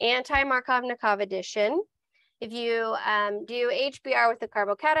anti-Markovnikov addition. If you do HBr with the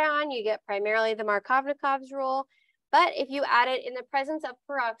carbocation, you get primarily the Markovnikov's rule. But if you add it in the presence of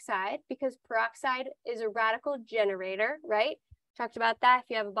peroxide, because peroxide is a radical generator, right? Talked about that. If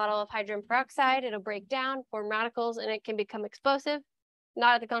you have a bottle of hydrogen peroxide, it'll break down, form radicals, and it can become explosive.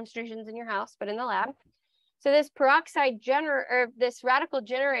 Not at the concentrations in your house, but in the lab. So this peroxide this radical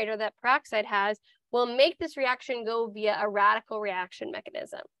generator that peroxide has will make this reaction go via a radical reaction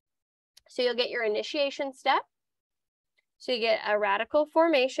mechanism. So you'll get your initiation step. So you get a radical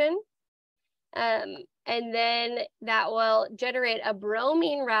formation, and then that will generate a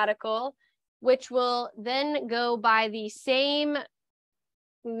bromine radical, which will then go by the same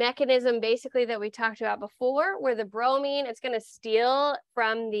mechanism basically that we talked about before, where the bromine, it's going to steal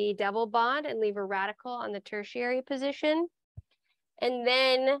from the double bond and leave a radical on the tertiary position. And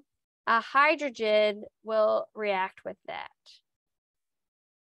then a hydrogen will react with that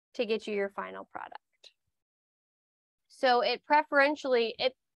to get you your final product. So it preferentially,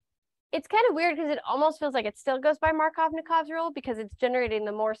 it's kind of weird because it almost feels like it still goes by Markovnikov's rule because it's generating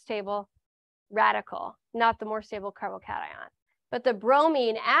the more stable radical, not the more stable carbocation. But the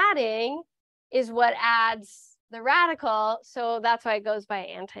bromine adding is what adds the radical, so that's why it goes by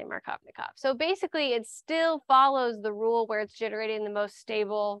anti-Markovnikov. So basically, it still follows the rule where it's generating the most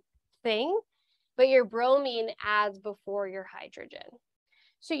stable thing, but your bromine adds before your hydrogen.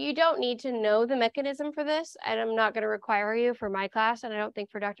 So you don't need to know the mechanism for this, and I'm not going to require you for my class, and I don't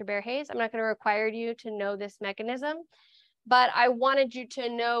think for Dr. Bear-Hayes, I'm not going to require you to know this mechanism. But I wanted you to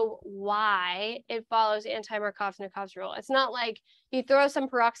know why it follows anti-Markovnikov's rule. It's not like you throw some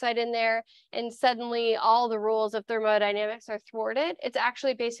peroxide in there and suddenly all the rules of thermodynamics are thwarted. It's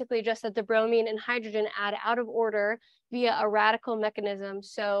actually basically just that the bromine and hydrogen add out of order via a radical mechanism.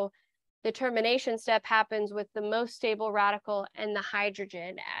 So the termination step happens with the most stable radical and the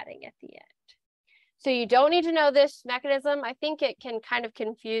hydrogen adding at the end. So you don't need to know this mechanism. I think it can kind of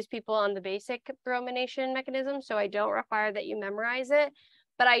confuse people on the basic bromination mechanism, so I don't require that you memorize it.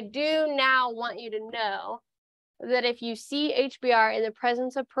 But I do now want you to know that if you see HBr in the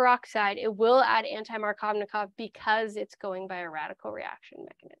presence of peroxide, it will add anti-Markovnikov because it's going by a radical reaction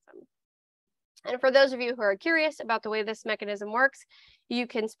mechanism. And for those of you who are curious about the way this mechanism works, you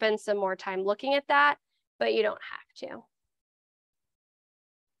can spend some more time looking at that, but you don't have to.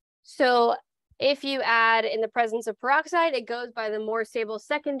 So if you add in the presence of peroxide, it goes by the more stable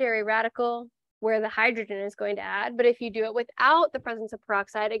secondary radical where the hydrogen is going to add. But if you do it without the presence of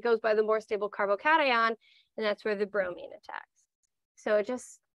peroxide, it goes by the more stable carbocation, and that's where the bromine attacks. So it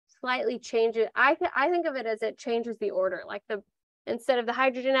just slightly changes. I think of it as it changes the order. Like instead of the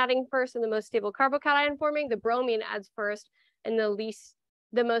hydrogen adding first and the most stable carbocation forming, the bromine adds first and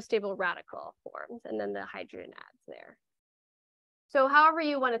the most stable radical forms, and then the hydrogen adds there. So however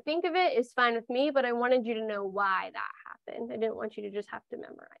you want to think of it is fine with me, but I wanted you to know why that happened. I didn't want you to just have to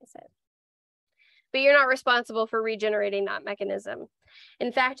memorize it. But you're not responsible for regenerating that mechanism.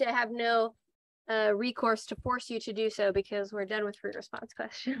 In fact, I have no recourse to force you to do so because we're done with free response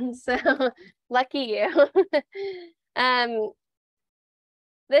questions. So lucky you.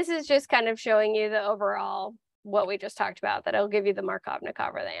 This is just kind of showing you the overall, what we just talked about, that it'll give you the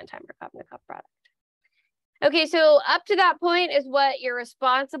Markovnikov or the anti-Markovnikov product. Okay, so up to that point is what you're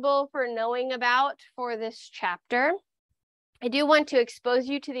responsible for knowing about for this chapter. I do want to expose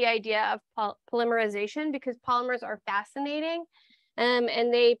you to the idea of polymerization because polymers are fascinating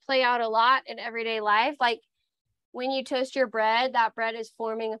and they play out a lot in everyday life. Like when you toast your bread, that bread is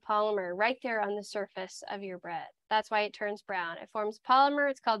forming a polymer right there on the surface of your bread. That's why it turns brown. It forms polymer.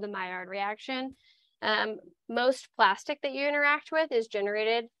 It's called the Maillard reaction. Most plastic that you interact with is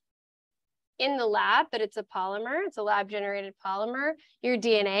generated in the lab, but it's a polymer. It's a lab generated polymer. Your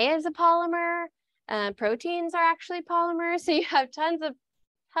DNA is a polymer. Proteins are actually polymers. So you have tons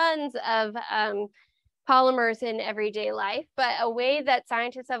of polymers in everyday life. But a way that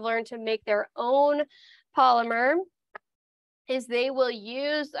scientists have learned to make their own polymer is they will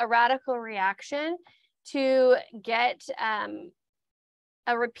use a radical reaction to get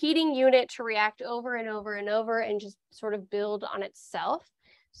a repeating unit to react over and over and over and just sort of build on itself.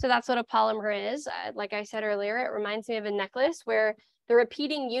 So that's what a polymer is. Like I said earlier, it reminds me of a necklace where the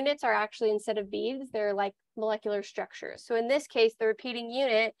repeating units are actually, instead of beads, they're like molecular structures. So in this case, the repeating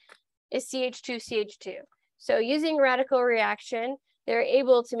unit is CH2CH2. So using radical reaction, they're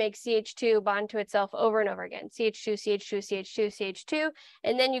able to make CH2 bond to itself over and over again. CH2, CH2, CH2, CH2.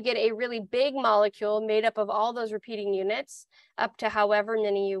 And then you get a really big molecule made up of all those repeating units up to however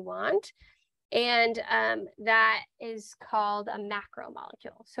many you want. And that is called a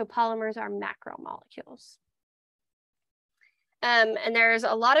macromolecule. So polymers are macromolecules. And there's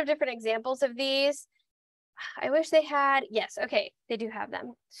a lot of different examples of these. I wish they had, yes, okay, they do have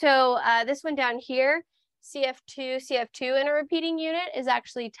them. So this one down here, CF2 in a repeating unit is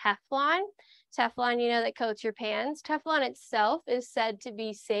actually Teflon. Teflon, you know, that coats your pans. Teflon itself is said to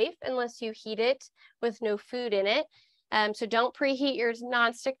be safe unless you heat it with no food in it. So don't preheat your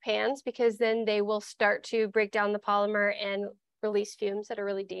nonstick pans because then they will start to break down the polymer and release fumes that are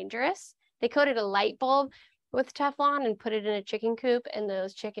really dangerous. They coated a light bulb with Teflon and put it in a chicken coop and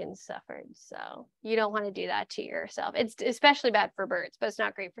those chickens suffered. So you don't want to do that to yourself. It's especially bad for birds, but it's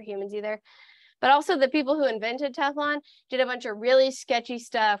not great for humans either. But also the people who invented Teflon did a bunch of really sketchy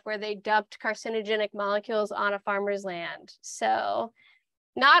stuff where they dumped carcinogenic molecules on a farmer's land. So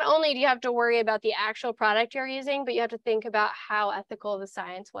not only do you have to worry about the actual product you're using, but you have to think about how ethical the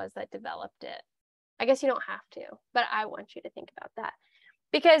science was that developed it. I guess you don't have to, but I want you to think about that.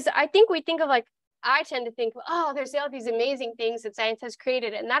 Because I think we think of like, I tend to think, oh, there's all these amazing things that science has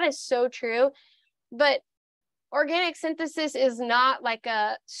created. And that is so true. But organic synthesis is not like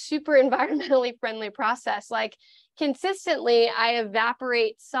a super environmentally friendly process. Like consistently, I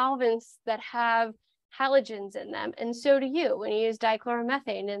evaporate solvents that have halogens in them. And so do you when you use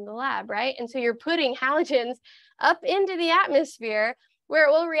dichloromethane in the lab, right? And so you're putting halogens up into the atmosphere where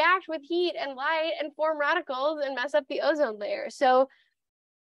it will react with heat and light and form radicals and mess up the ozone layer. So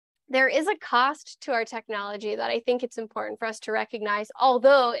there is a cost to our technology that I think it's important for us to recognize.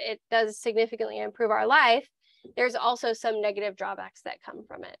 Although it does significantly improve our life, there's also some negative drawbacks that come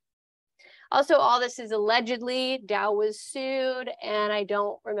from it. Also, all this is allegedly. Dow was sued, and I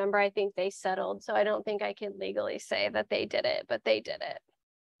don't remember, I think they settled. So I don't think I can legally say that they did it, but they did it,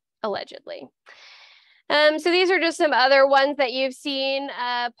 allegedly. So these are just some other ones that you've seen.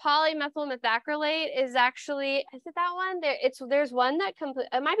 Polymethyl methacrylate is actually, is it that one? There's one that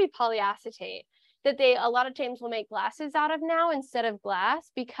it might be polyacetate that they a lot of times will make glasses out of now instead of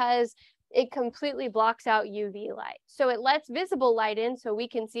glass because it completely blocks out UV light. So it lets visible light in so we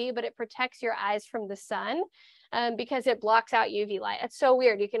can see, but it protects your eyes from the sun because it blocks out UV light. It's so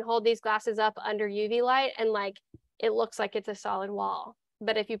weird. You can hold these glasses up under UV light and like it looks like it's a solid wall.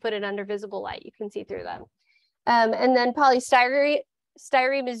 But if you put it under visible light, you can see through them. And then polystyrene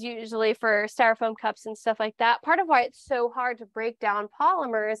is usually for styrofoam cups and stuff like that. Part of why it's so hard to break down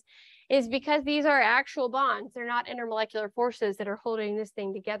polymers is because these are actual bonds. They're not intermolecular forces that are holding this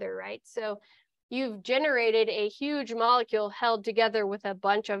thing together, right? So you've generated a huge molecule held together with a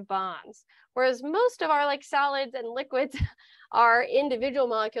bunch of bonds. Whereas most of our like solids and liquids are individual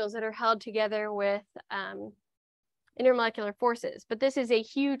molecules that are held together with intermolecular forces, but this is a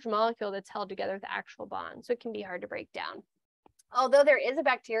huge molecule that's held together with actual bonds, so it can be hard to break down. Although there is a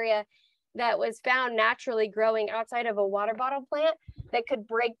bacteria that was found naturally growing outside of a water bottle plant that could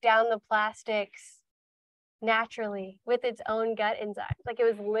break down the plastics naturally with its own gut enzymes, like it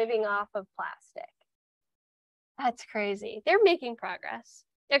was living off of plastic. That's crazy. They're making progress.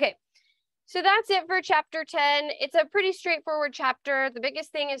 Okay, so that's it for chapter 10. It's a pretty straightforward chapter. The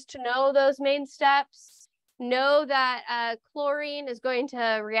biggest thing is to know those main steps. Know that chlorine is going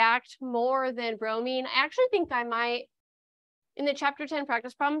to react more than bromine. I actually think I might, in the chapter 10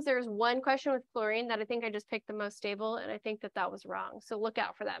 practice problems, there's one question with chlorine that I think I just picked the most stable, and I think that that was wrong. So look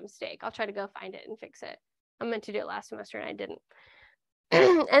out for that mistake. I'll try to go find it and fix it. I meant to do it last semester and I didn't.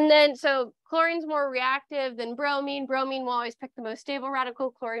 And then, so chlorine's more reactive than bromine. Bromine will always pick the most stable radical.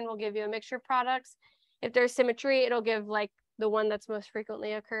 Chlorine will give you a mixture of products. If there's symmetry, it'll give like the one that's most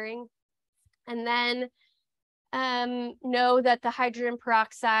frequently occurring. And then know that the hydrogen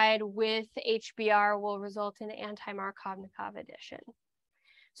peroxide with HBr will result in anti-Markovnikov addition.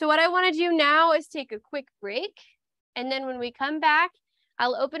 So what I want to do now is take a quick break. And then when we come back,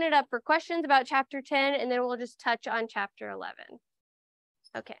 I'll open it up for questions about chapter 10, and then we'll just touch on chapter 11.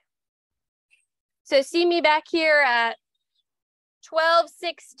 Okay. So see me back here at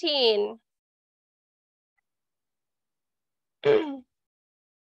 12:16.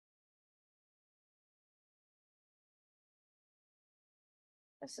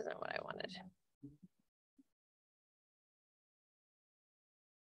 This isn't what I wanted.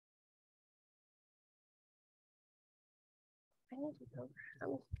 I need to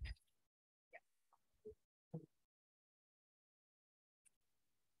go.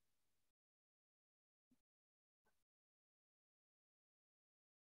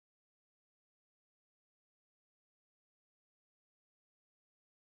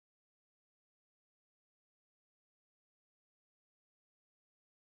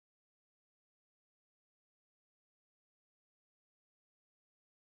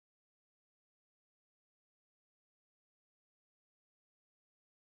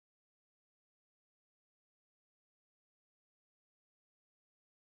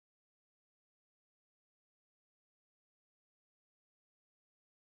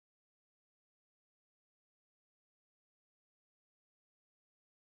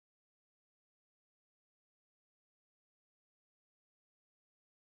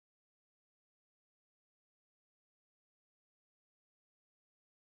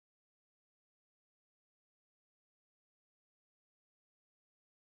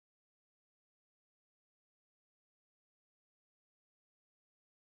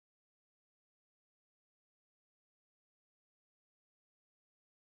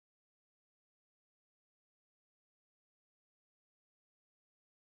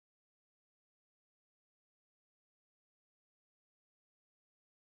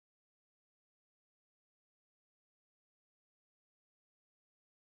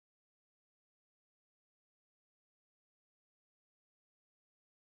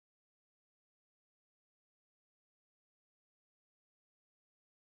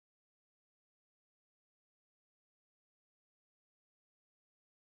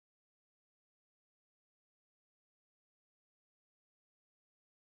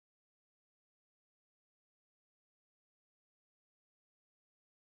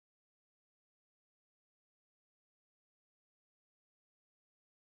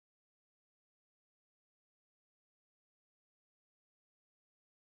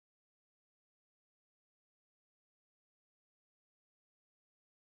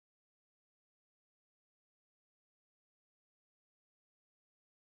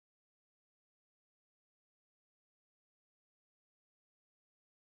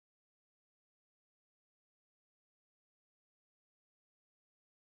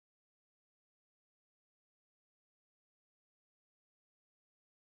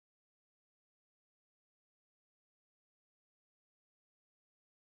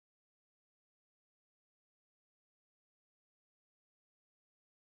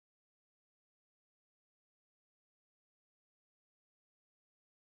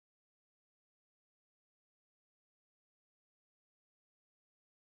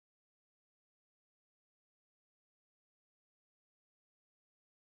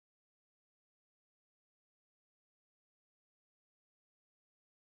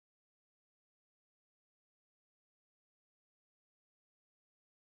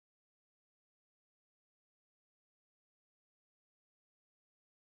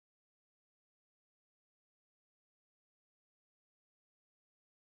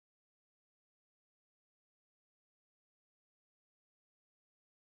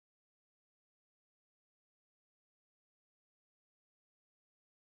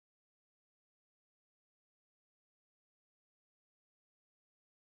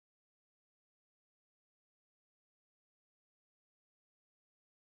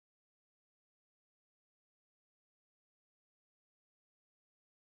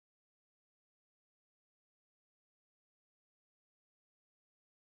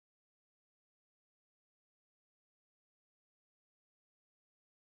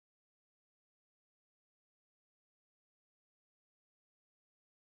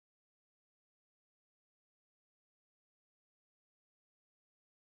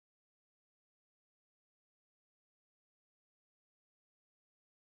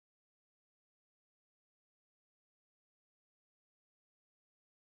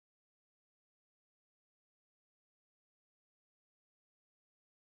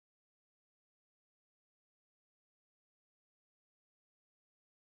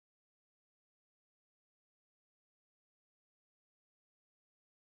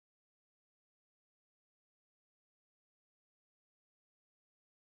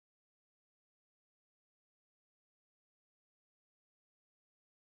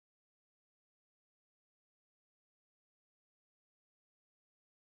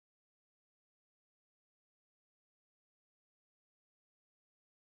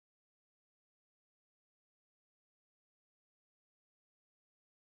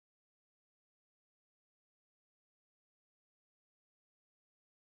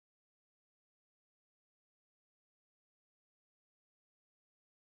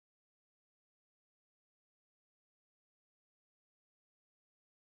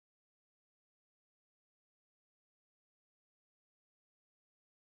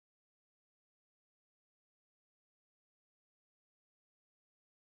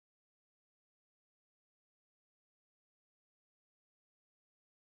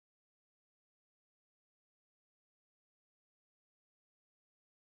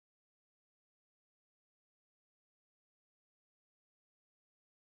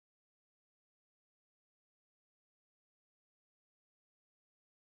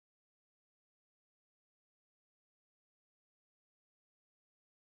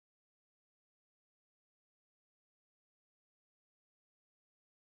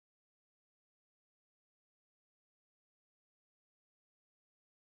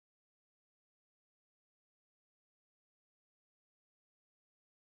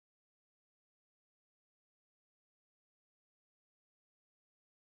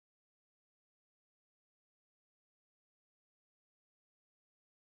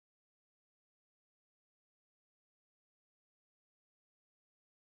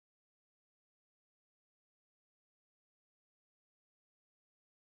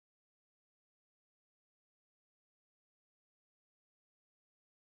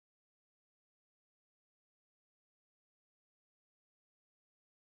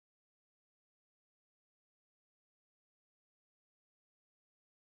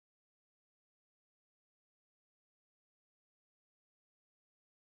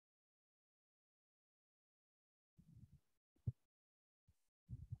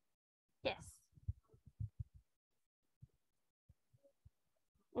 Yes.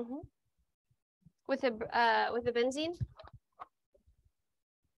 Mm-hmm. With a benzene?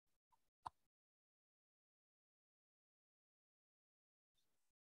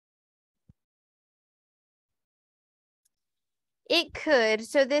 It could.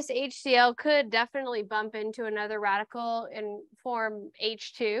 So this HCl could definitely bump into another radical and form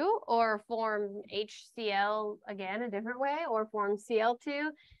H2 or form HCl again a different way or form Cl2.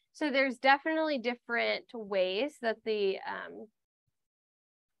 So there's definitely different ways that the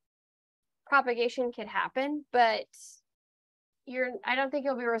propagation could happen, but I don't think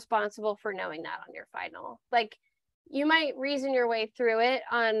you'll be responsible for knowing that on your final. Like, you might reason your way through it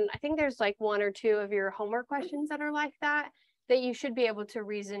on, I think there's like 1 or 2 of your homework questions that are like that you should be able to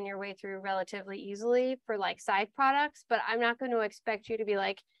reason your way through relatively easily for like side products, but I'm not going to expect you to be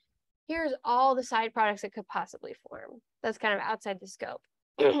like, here's all the side products that could possibly form. That's kind of outside the scope.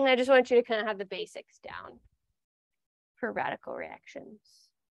 I just want you to kind of have the basics down for radical reactions.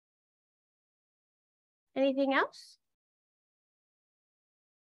 Anything else?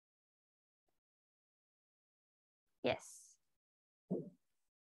 Yes.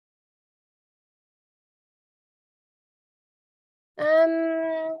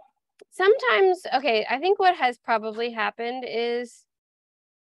 Sometimes, okay, I think what has probably happened is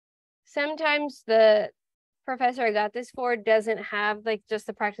sometimes the professor I got this for doesn't have like just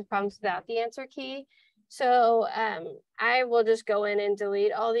the practice problems without the answer key. So I will just go in and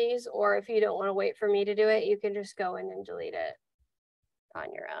delete all these, or if you don't want to wait for me to do it, you can just go in and delete it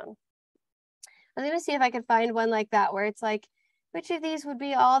on your own. I'm going to see if I can find one like that where it's like, which of these would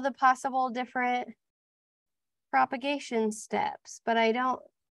be all the possible different propagation steps, but I'm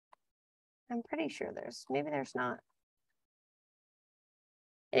pretty sure maybe there's not.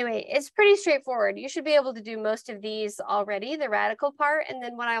 Anyway, it's pretty straightforward. You should be able to do most of these already, the radical part. And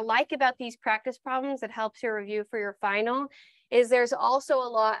then what I like about these practice problems that helps your review for your final is there's also a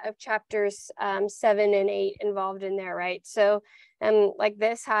lot of chapters 7 and 8 involved in there, right? So like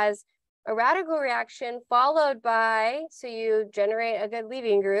this has a radical reaction followed by, so you generate a good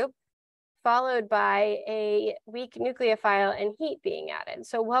leaving group, followed by a weak nucleophile and heat being added.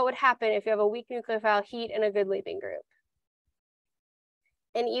 So what would happen if you have a weak nucleophile, heat, and a good leaving group?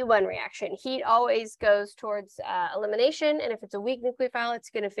 An E1 reaction. Heat always goes towards elimination, and if it's a weak nucleophile,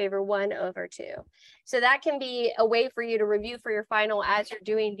 it's going to favor 1/2. So that can be a way for you to review for your final as you're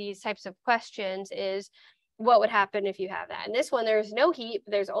doing these types of questions is what would happen if you have that. And this one, there's no heat,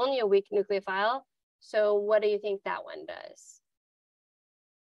 but there's only a weak nucleophile. So what do you think that one does?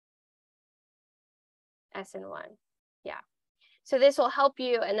 SN1. Yeah. So this will help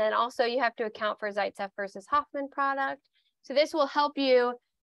you. And then also you have to account for Zaitsev versus Hoffman product. So this will help you,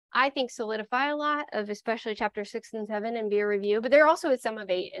 I think, solidify a lot of especially chapter 6 and 7 and be a review, but there also is some of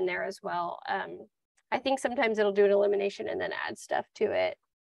 8 in there as well. I think sometimes it'll do an elimination and then add stuff to it.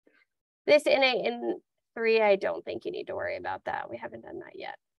 This in 8 and 3, I don't think you need to worry about that. We haven't done that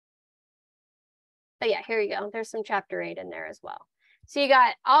yet. But yeah, here you go. There's some chapter 8 in there as well. So you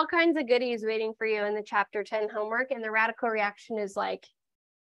got all kinds of goodies waiting for you in the chapter 10 homework, and the radical reaction is like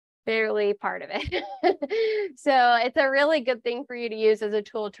barely part of it. So it's a really good thing for you to use as a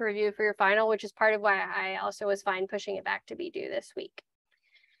tool to review for your final, which is part of why I also was fine pushing it back to be due this week.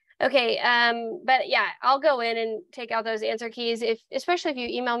 Okay, but yeah, I'll go in and take out those answer keys. Especially if you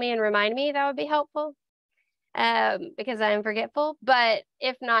email me and remind me, that would be helpful because I'm forgetful. But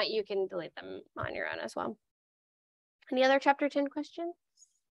if not, you can delete them on your own as well. Any other chapter 10 questions?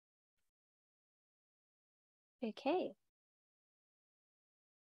 Okay.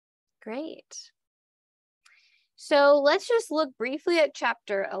 Great. So let's just look briefly at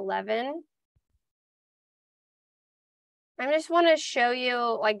chapter 11. I just want to show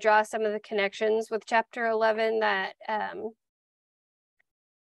you, like, draw some of the connections with chapter 11 that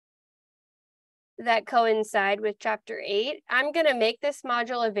that coincide with chapter 8. I'm going to make this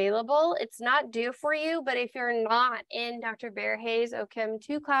module available. It's not due for you, but if you're not in Dr. Bearhay's ochem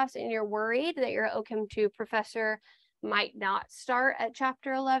 2 class and you're worried that your ochem 2 professor might not start at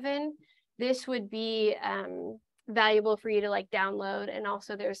chapter 11, this would be valuable for you to like download. And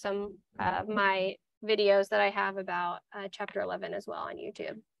also there's some of my videos that I have about chapter 11 as well on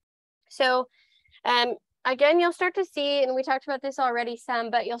YouTube. So again, you'll start to see, and we talked about this already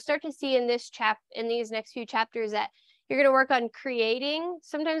some, but you'll start to see in these next few chapters that you're going to work on creating.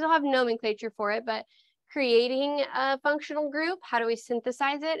 Sometimes I'll have nomenclature for it, but creating a functional group, how do we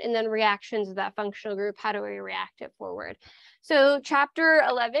synthesize it? And then reactions of that functional group, how do we react it forward? So chapter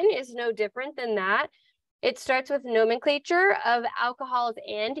 11 is no different than that. It starts with nomenclature of alcohols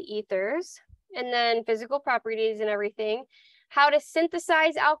and ethers, and then physical properties and everything. How to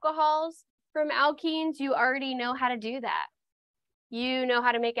synthesize alcohols from alkenes, you already know how to do that. You know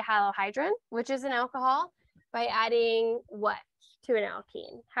how to make a halohydrin, which is an alcohol, by adding what to an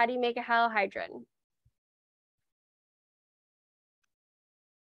alkene? How do you make a halohydrin?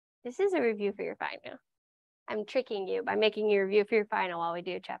 This is a review for your final. I'm tricking you by making you review for your final while we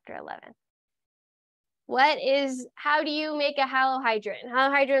do chapter 11. How do you make a halohydrin?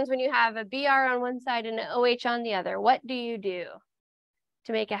 Halohydrin is when you have a Br on one side and an OH on the other. What do you do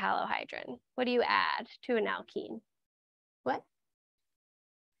to make a halohydrin? What do you add to an alkene? What?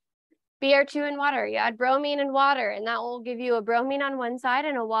 Br2 and water. You add bromine and water, and that will give you a bromine on one side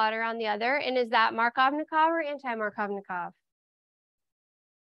and a water on the other. And is that Markovnikov or anti-Markovnikov?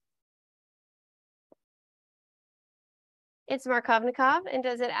 It's Markovnikov. And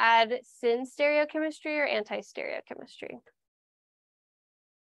does it add syn stereochemistry or anti-stereochemistry?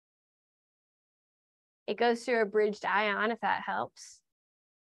 It goes through a bridged ion, if that helps.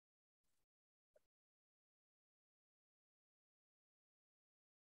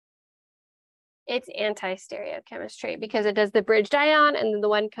 It's anti-stereochemistry because it does the bridged ion and then the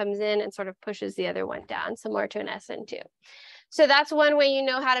one comes in and sort of pushes the other one down, similar to an SN2. So that's one way you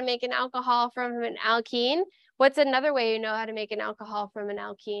know how to make an alcohol from an alkene. What's another way you know how to make an alcohol from an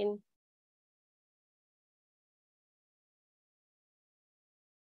alkene?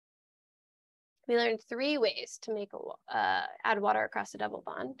 We learned 3 ways to make add water across a double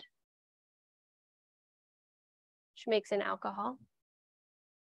bond, which makes an alcohol.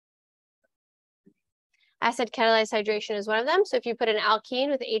 Acid catalyzed hydration is one of them. So if you put an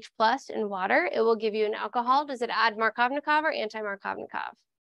alkene with H+ in water, it will give you an alcohol. Does it add Markovnikov or anti-Markovnikov?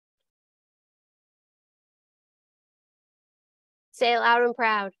 Say it loud and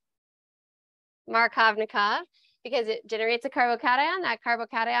proud. Markovnikov, because it generates a carbocation. That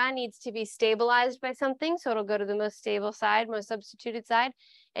carbocation needs to be stabilized by something. So it'll go to the most stable side, most substituted side,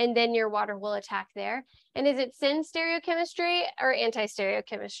 and then your water will attack there. And is it syn stereochemistry or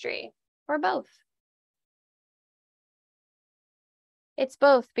anti-stereochemistry or both? It's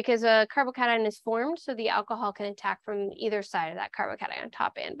both because a carbocation is formed, so the alcohol can attack from either side of that carbocation,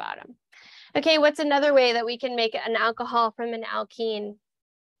 top and bottom. Okay, what's another way that we can make an alcohol from an alkene?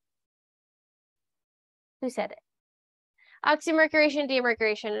 Who said it? Oxymercuration,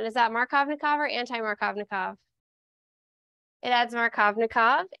 demercuration. And is that Markovnikov or anti-Markovnikov? It adds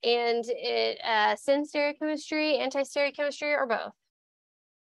Markovnikov, and it syn stereochemistry, anti-stereochemistry, or both?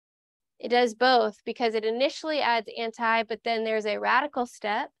 It does both because it initially adds anti, but then there's a radical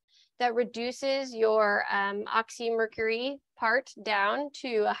step that reduces your oxymercury part down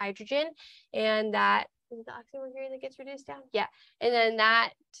to a hydrogen. And that is the oxymercury that gets reduced down? Yeah. And then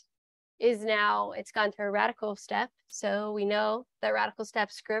that is now, it's gone through a radical step. So we know that radical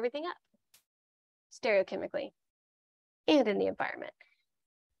steps screw everything up stereochemically and in the environment.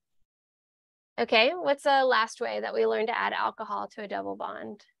 Okay, what's the last way that we learned to add alcohol to a double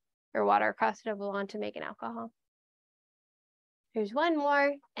bond? Or water across a double bond to make an alcohol? Here's one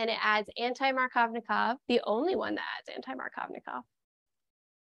more, and it adds anti-Markovnikov, the only one that adds anti-Markovnikov.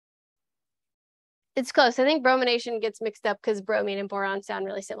 It's close. I think bromination gets mixed up because bromine and boron sound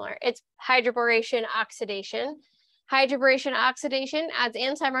really similar. It's hydroboration oxidation. Hydroboration oxidation adds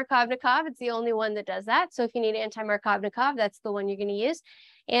anti-Markovnikov. It's the only one that does that. So if you need anti-Markovnikov, that's the one you're going to use.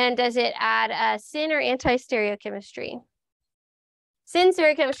 And does it add syn or anti-stereochemistry? Syn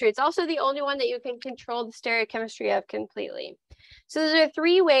stereochemistry. It's also the only one that you can control the stereochemistry of completely. So those are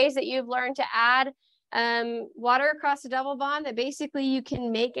 3 ways that you've learned to add water across a double bond that basically you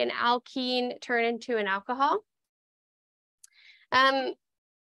can make an alkene turn into an alcohol. The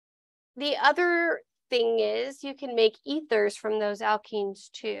other thing is you can make ethers from those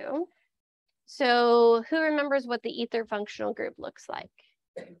alkenes too. So who remembers what the ether functional group looks like?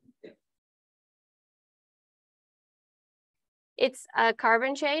 It's a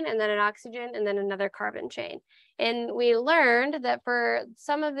carbon chain and then an oxygen and then another carbon chain. And we learned that for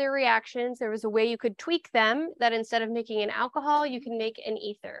some of the reactions, there was a way you could tweak them that instead of making an alcohol, you can make an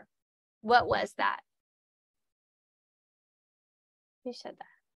ether. What was that? Who said that?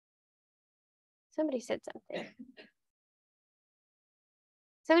 Somebody said something.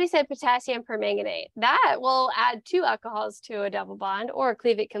 Somebody said potassium permanganate. That will add 2 alcohols to a double bond or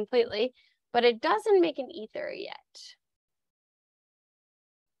cleave it completely, but it doesn't make an ether yet.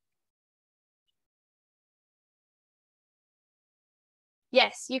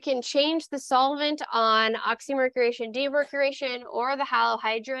 Yes, you can change the solvent on oxymercuration, demercuration, or the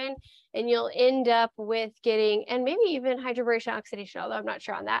halohydrin, and you'll end up with getting, and maybe even hydroboration oxidation, although I'm not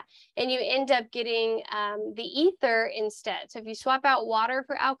sure on that. And you end up getting the ether instead. So if you swap out water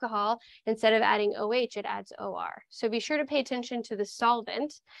for alcohol, instead of adding OH, it adds OR. So be sure to pay attention to the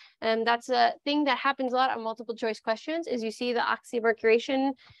solvent. And that's a thing that happens a lot on multiple choice questions, is you see the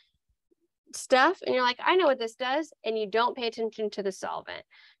oxymercuration stuff and you're like, I know what this does, and you don't pay attention to the solvent.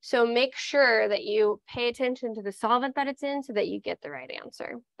 So make sure that you pay attention to the solvent that it's in so that you get the right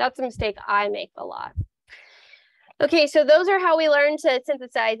answer. That's a mistake I make a lot. Okay, so those are how we learn to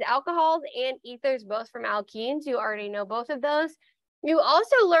synthesize alcohols and ethers, both from alkenes. You already know both of those. You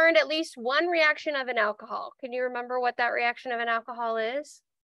also learned at least one reaction of an alcohol. Can you remember what that reaction of an alcohol is?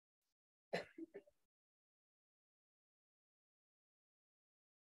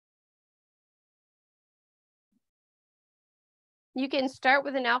 You can start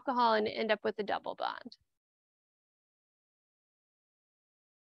with an alcohol and end up with a double bond.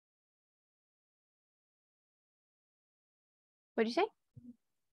 What'd you say?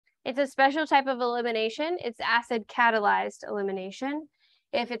 It's a special type of elimination. It's acid catalyzed elimination.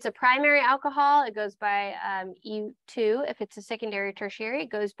 If it's a primary alcohol, it goes by E2. If it's a secondary tertiary,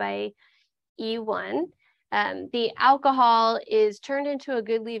 it goes by E1. The alcohol is turned into a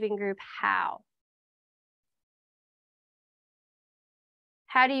good leaving group. How?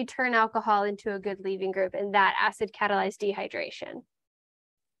 How do you turn alcohol into a good leaving group in that acid catalyzed dehydration?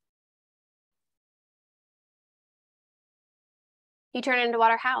 You turn it into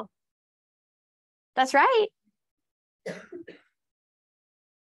water. How? That's right.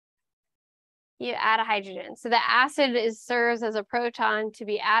 You add a hydrogen. So the acid serves as a proton to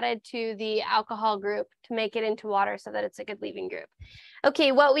be added to the alcohol group to make it into water so that it's a good leaving group.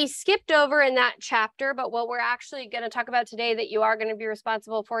 Okay, what we skipped over in that chapter, but what we're actually going to talk about today that you are going to be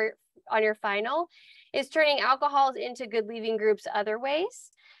responsible for on your final, is turning alcohols into good leaving groups other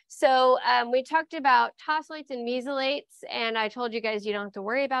ways. So we talked about tosylates and mesylates, and I told you guys you don't have to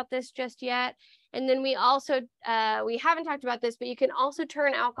worry about this just yet. And then we also, we haven't talked about this, but you can also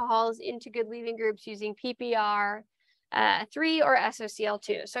turn alcohols into good leaving groups using PPR 3 or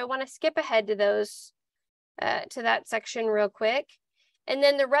SOCl2. So I want to skip ahead to those, to that section real quick. And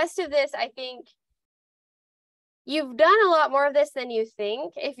then the rest of this, I think you've done a lot more of this than you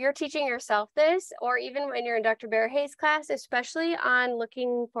think. If you're teaching yourself this, or even when you're in Dr. Barahay's class, especially on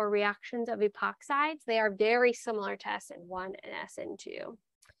looking for reactions of epoxides, they are very similar to SN1 and SN2.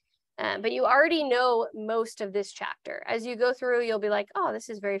 But you already know most of this chapter. As you go through, you'll be like, oh, this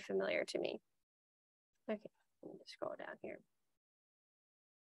is very familiar to me. Okay, let me just scroll down here.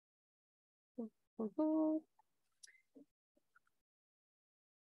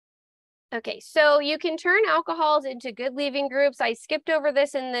 Okay, so you can turn alcohols into good leaving groups. I skipped over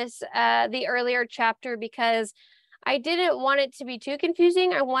this in this the earlier chapter because I didn't want it to be too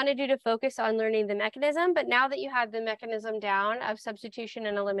confusing. I wanted you to focus on learning the mechanism, but now that you have the mechanism down of substitution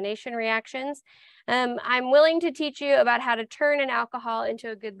and elimination reactions, I'm willing to teach you about how to turn an alcohol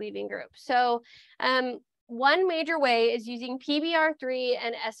into a good leaving group. So one major way is using PBr3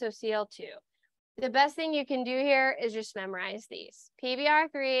 and SOCl2. The best thing you can do here is just memorize these.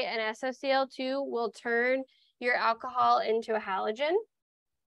 PBr3 and SOCl2 will turn your alcohol into a halogen.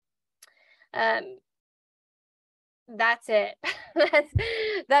 That's it.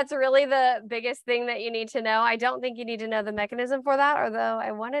 that's really the biggest thing that you need to know. I don't think you need to know the mechanism for that, although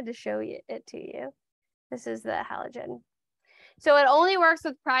I wanted to show it to you. This is the halogen. So it only works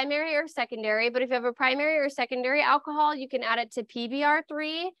with primary or secondary, but if you have a primary or secondary alcohol, you can add it to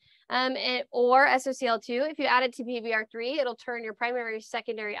PBr3 or SOCl2. If you add it to PBr3, it'll turn your primary or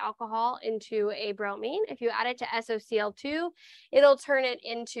secondary alcohol into a bromine. If you add it to SOCl2, it'll turn it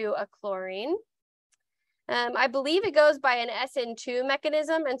into a chlorine. I believe it goes by an SN2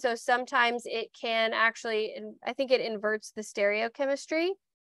 mechanism, and so sometimes it can actually, I think it inverts the stereochemistry,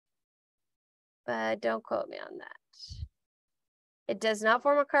 but don't quote me on that. It does not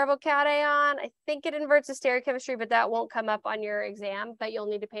form a carbocation. I think it inverts the stereochemistry, but that won't come up on your exam, but you'll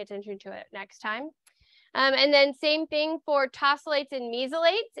need to pay attention to it next time. And then same thing for tosylates and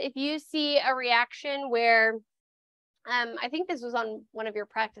mesylates. If you see a reaction where, I think this was on one of your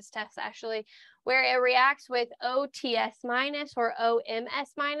practice tests actually, where it reacts with OTS minus or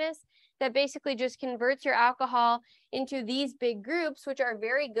OMS minus, that basically just converts your alcohol into these big groups, which are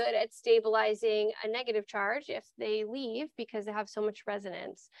very good at stabilizing a negative charge if they leave because they have so much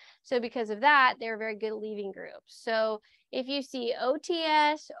resonance. So because of that, they're very good leaving groups. So if you see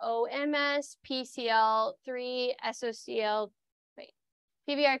OTS, OMS, PCl3,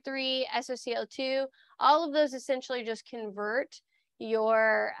 PBr3, SOCl2, all of those essentially just convert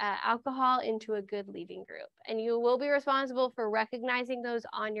your alcohol into a good leaving group. And you will be responsible for recognizing those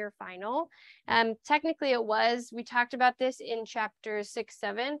on your final. Technically we talked about this in chapters 6,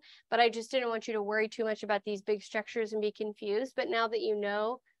 7, but I just didn't want you to worry too much about these big structures and be confused. But now that you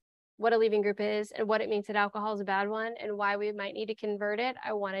know what a leaving group is and what it means that alcohol is a bad one and why we might need to convert it,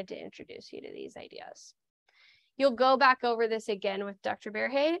 I wanted to introduce you to these ideas. You'll go back over this again with Dr.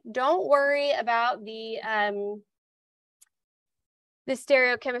 Berhay. Don't worry about the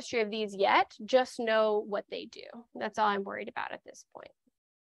stereochemistry of these yet. Just know what they do. That's all I'm worried about at this point.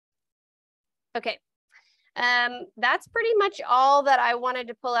 Okay. That's pretty much all that I wanted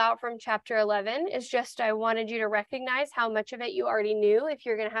to pull out from chapter 11. Is just I wanted you to recognize how much of it you already knew if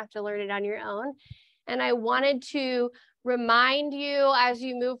you're going to have to learn it on your own. And I wanted to remind you as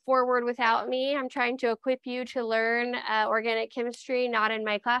you move forward without me, I'm trying to equip you to learn organic chemistry, not in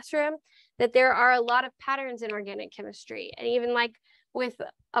my classroom, that there are a lot of patterns in organic chemistry. And even like with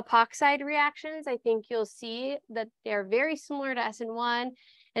epoxide reactions, I think you'll see that they're very similar to SN1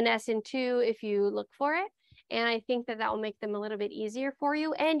 and SN2 if you look for it. And I think that that will make them a little bit easier for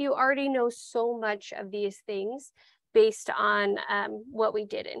you. And you already know so much of these things based on what we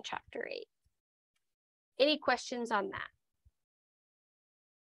did in chapter 8. Any questions on that?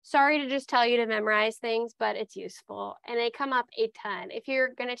 Sorry to just tell you to memorize things, but it's useful. And they come up a ton. If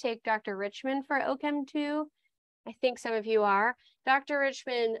you're going to take Dr. Richmond for ochem 2, I think some of you are. Dr.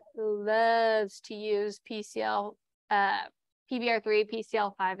 Richmond loves to use PBr3,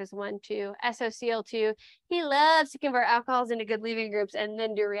 PCl5 is 1, 2, SOCl2. He loves to convert alcohols into good leaving groups and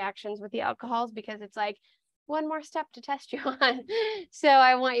then do reactions with the alcohols because it's like one more step to test you on. So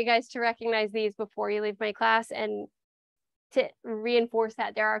I want you guys to recognize these before you leave my class and to reinforce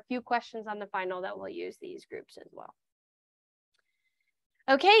that there are a few questions on the final that will use these groups as well.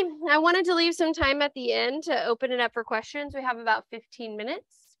 Okay, I wanted to leave some time at the end to open it up for questions. We have about 15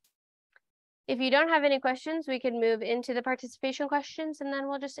 minutes. If you don't have any questions, we can move into the participation questions and then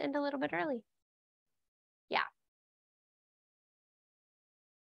we'll just end a little bit early. Yeah.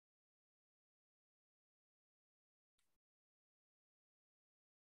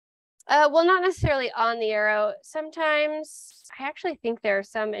 Well, not necessarily on the arrow. Sometimes I actually think there are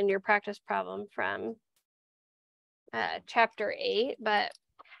some in your practice problem from chapter 8, but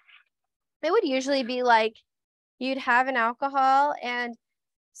it would usually be like you'd have an alcohol, and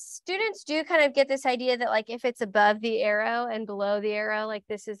students do kind of get this idea that like if it's above the arrow and below the arrow, like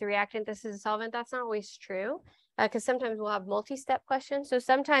this is the reactant, this is the solvent. That's not always true because sometimes we'll have multi-step questions. So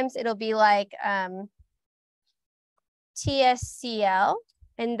sometimes it'll be like TSCl,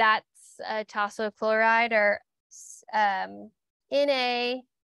 and that's tosyl chloride, or NaOTS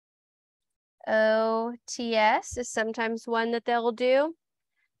is sometimes one that they'll do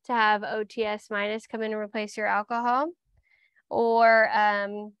to have OTS minus come in and replace your alcohol, or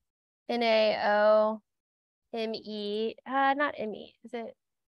NaOMe, not Me, is it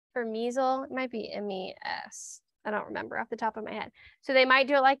for measle? It might be MES. I don't remember off the top of my head. So they might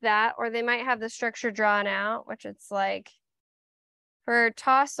do it like that, or they might have the structure drawn out, which it's like for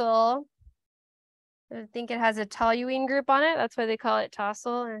tosyl, I think it has a toluene group on it. That's why they call it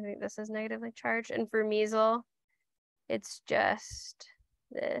tosyl. And I think this is negatively charged. And for measle, it's just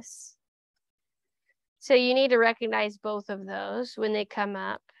this. So you need to recognize both of those when they come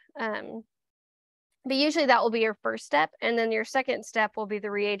up. But usually that will be your first step. And then your second step will be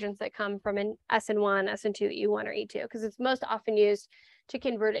the reagents that come from an SN1, SN2, E1, or E2, because it's most often used to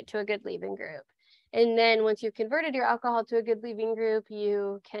convert it to a good leaving group. And then once you've converted your alcohol to a good leaving group,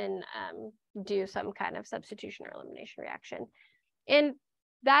 you can do some kind of substitution or elimination reaction. And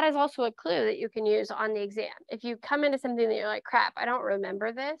that is also a clue that you can use on the exam. If you come into something that you're like, crap, I don't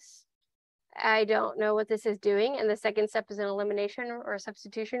remember this, I don't know what this is doing, and the second step is an elimination or a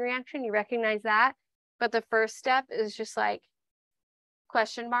substitution reaction, you recognize that. But the first step is just like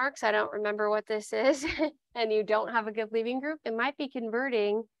question marks, I don't remember what this is, and you don't have a good leaving group, it might be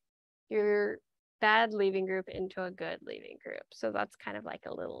converting your bad leaving group into a good leaving group. So that's kind of like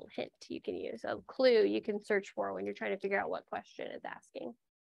a little hint you can use, a clue you can search for when you're trying to figure out what question is asking.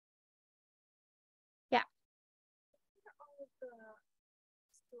 Yeah.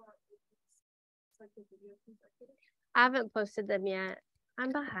 I haven't posted them yet.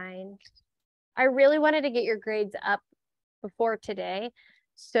 I'm behind. I really wanted to get your grades up before today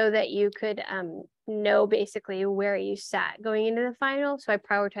so that you could know basically where you sat going into the final. So I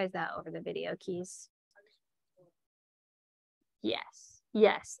prioritized that over the video keys.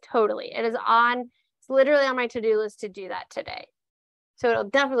 Yes, totally. It is on, it's literally on my to-do list to do that today. So it'll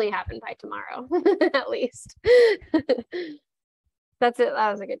definitely happen by tomorrow, at least. That's it.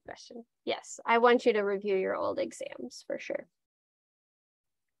 That was a good question. Yes, I want you to review your old exams for sure.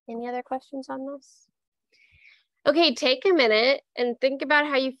 Any other questions on this? Okay, take a minute and think about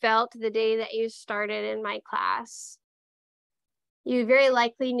how you felt the day that you started in my class. You very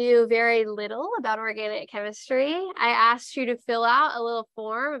likely knew very little about organic chemistry. I asked you to fill out a little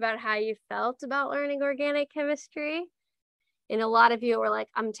form about how you felt about learning organic chemistry. And a lot of you were like,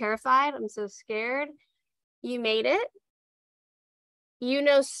 I'm terrified, I'm so scared. You made it. You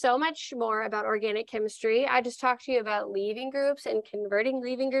know so much more about organic chemistry. I just talked to you about leaving groups and converting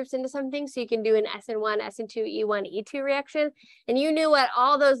leaving groups into something so you can do an SN1, SN2, E1, E2 reaction. And you knew what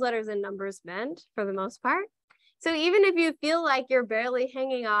all those letters and numbers meant for the most part. So even if you feel like you're barely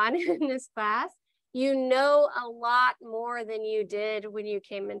hanging on in this class, you know a lot more than you did when you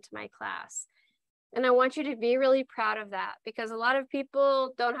came into my class. And I want you to be really proud of that, because a lot of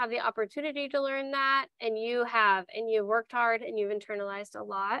people don't have the opportunity to learn that, and you have, and you've worked hard and you've internalized a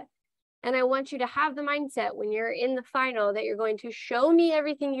lot. And I want you to have the mindset when you're in the final that you're going to show me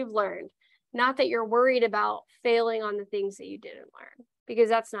everything you've learned, not that you're worried about failing on the things that you didn't learn, because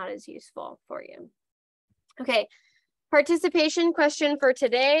that's not as useful for you. Okay, participation question for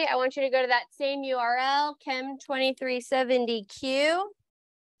today. I want you to go to that same URL, chem2370Q.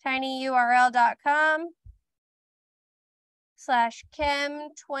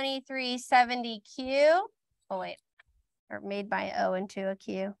 tinyurl.com/chem2370Q. Oh, wait, or made by O into a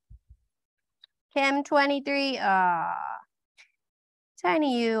Q. Chem23,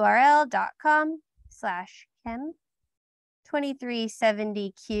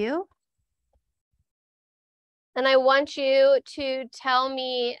 tinyurl.com/chem2370Q. And I want you to tell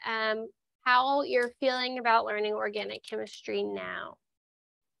me how you're feeling about learning organic chemistry now.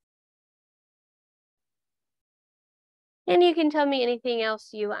 And you can tell me anything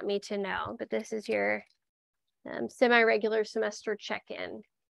else you want me to know, but this is your semi-regular semester check-in.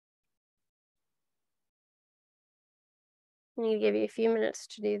 I'm going to give you a few minutes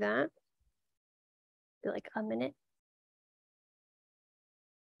to do that. Like a minute.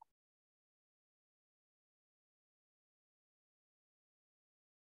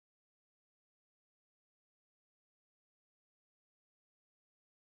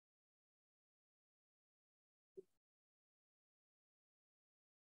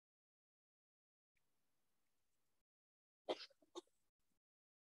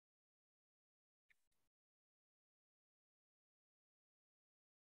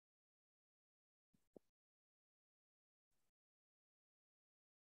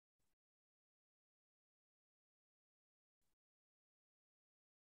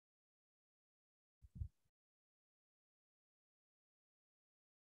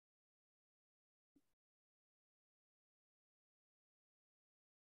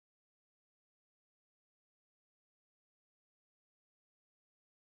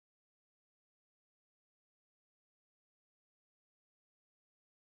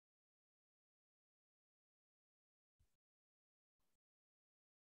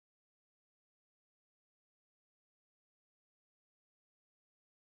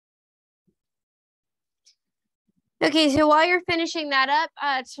 Okay, so while you're finishing that up,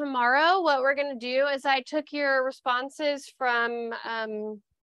 tomorrow, what we're going to do is I took your responses from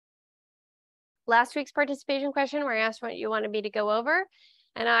last week's participation question where I asked what you wanted me to go over,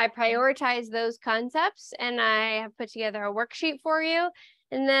 and I prioritized those concepts, and I have put together a worksheet for you.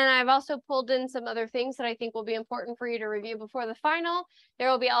 And then I've also pulled in some other things that I think will be important for you to review before the final.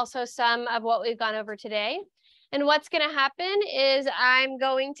 There will be also some of what we've gone over today. And what's going to happen is I'm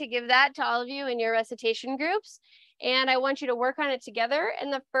going to give that to all of you in your recitation groups. And I want you to work on it together.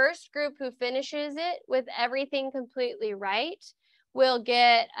 And the first group who finishes it with everything completely right will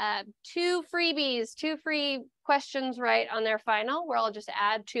get 2 freebies, 2 free questions right on their final, where I'll just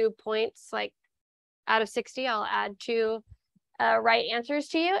add 2 points, like out of 60, I'll add 2 right answers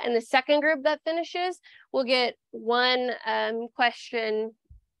to you. And the second group that finishes will get 1 question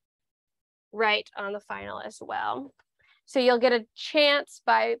right on the final as well. So you'll get a chance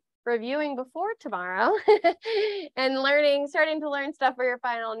by reviewing before tomorrow and starting to learn stuff for your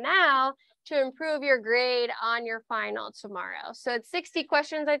final now to improve your grade on your final tomorrow. So it's 60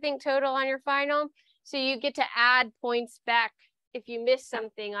 questions, I think, total on your final. So you get to add points back if you miss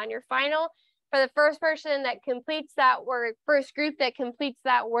something on your final. For the first person that completes that first group that completes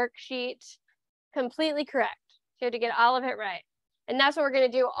that worksheet completely correct. So you have to get all of it right. And that's what we're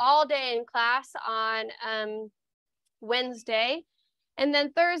going to do all day in class on Wednesday. And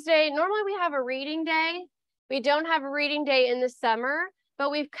then Thursday, normally we have a reading day. We don't have a reading day in the summer, but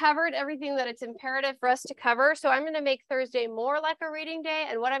we've covered everything that it's imperative for us to cover. So I'm going to make Thursday more like a reading day.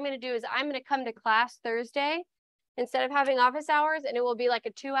 And what I'm going to do is I'm going to come to class Thursday instead of having office hours, and it will be like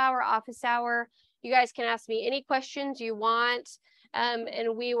a 2-hour office hour. You guys can ask me any questions you want.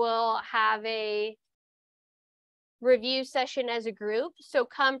 and we will have a review session as a group. So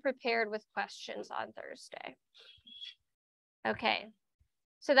come prepared with questions on Thursday. Okay,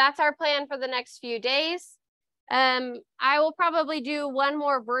 so that's our plan for the next few days. I will probably do one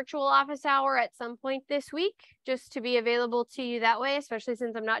more virtual office hour at some point this week, just to be available to you that way, especially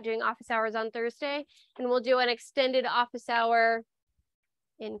since I'm not doing office hours on Thursday. And we'll do an extended office hour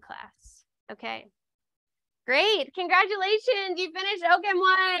in class. Okay. Great. Congratulations. You finished ochem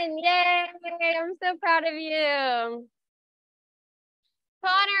 1. Yay. I'm so proud of you.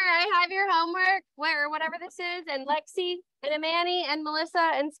 Connor, I have your homework, whatever this is, and Lexi, and Amani, and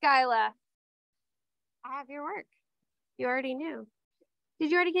Melissa, and Skyla. I have your work. You already knew. Did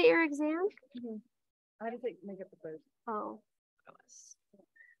you already get your exam? Mm-hmm. I had to make up the first. Oh.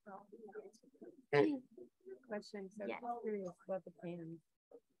 Question. So yes. I'm curious about the pan.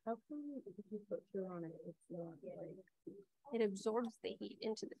 How come if you put food on it, it's not like... It absorbs the heat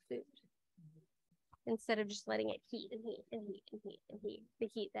into the food. Instead of just letting it heat and heat and heat and heat and heat. The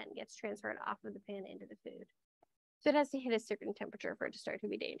heat then gets transferred off of the pan into the food. So it has to hit a certain temperature for it to start to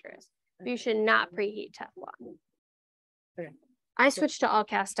be dangerous. You should not preheat Teflon. Okay. I switched to all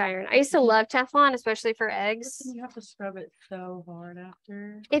cast iron. I used to love Teflon, especially for eggs. You have to scrub it so hard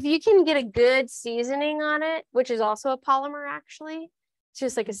after. If you can get a good seasoning on it, which is also a polymer actually, it's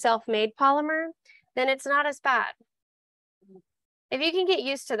just like a self-made polymer, then it's not as bad. If you can get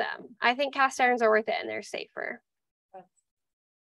used to them, I think cast irons are worth it and they're safer.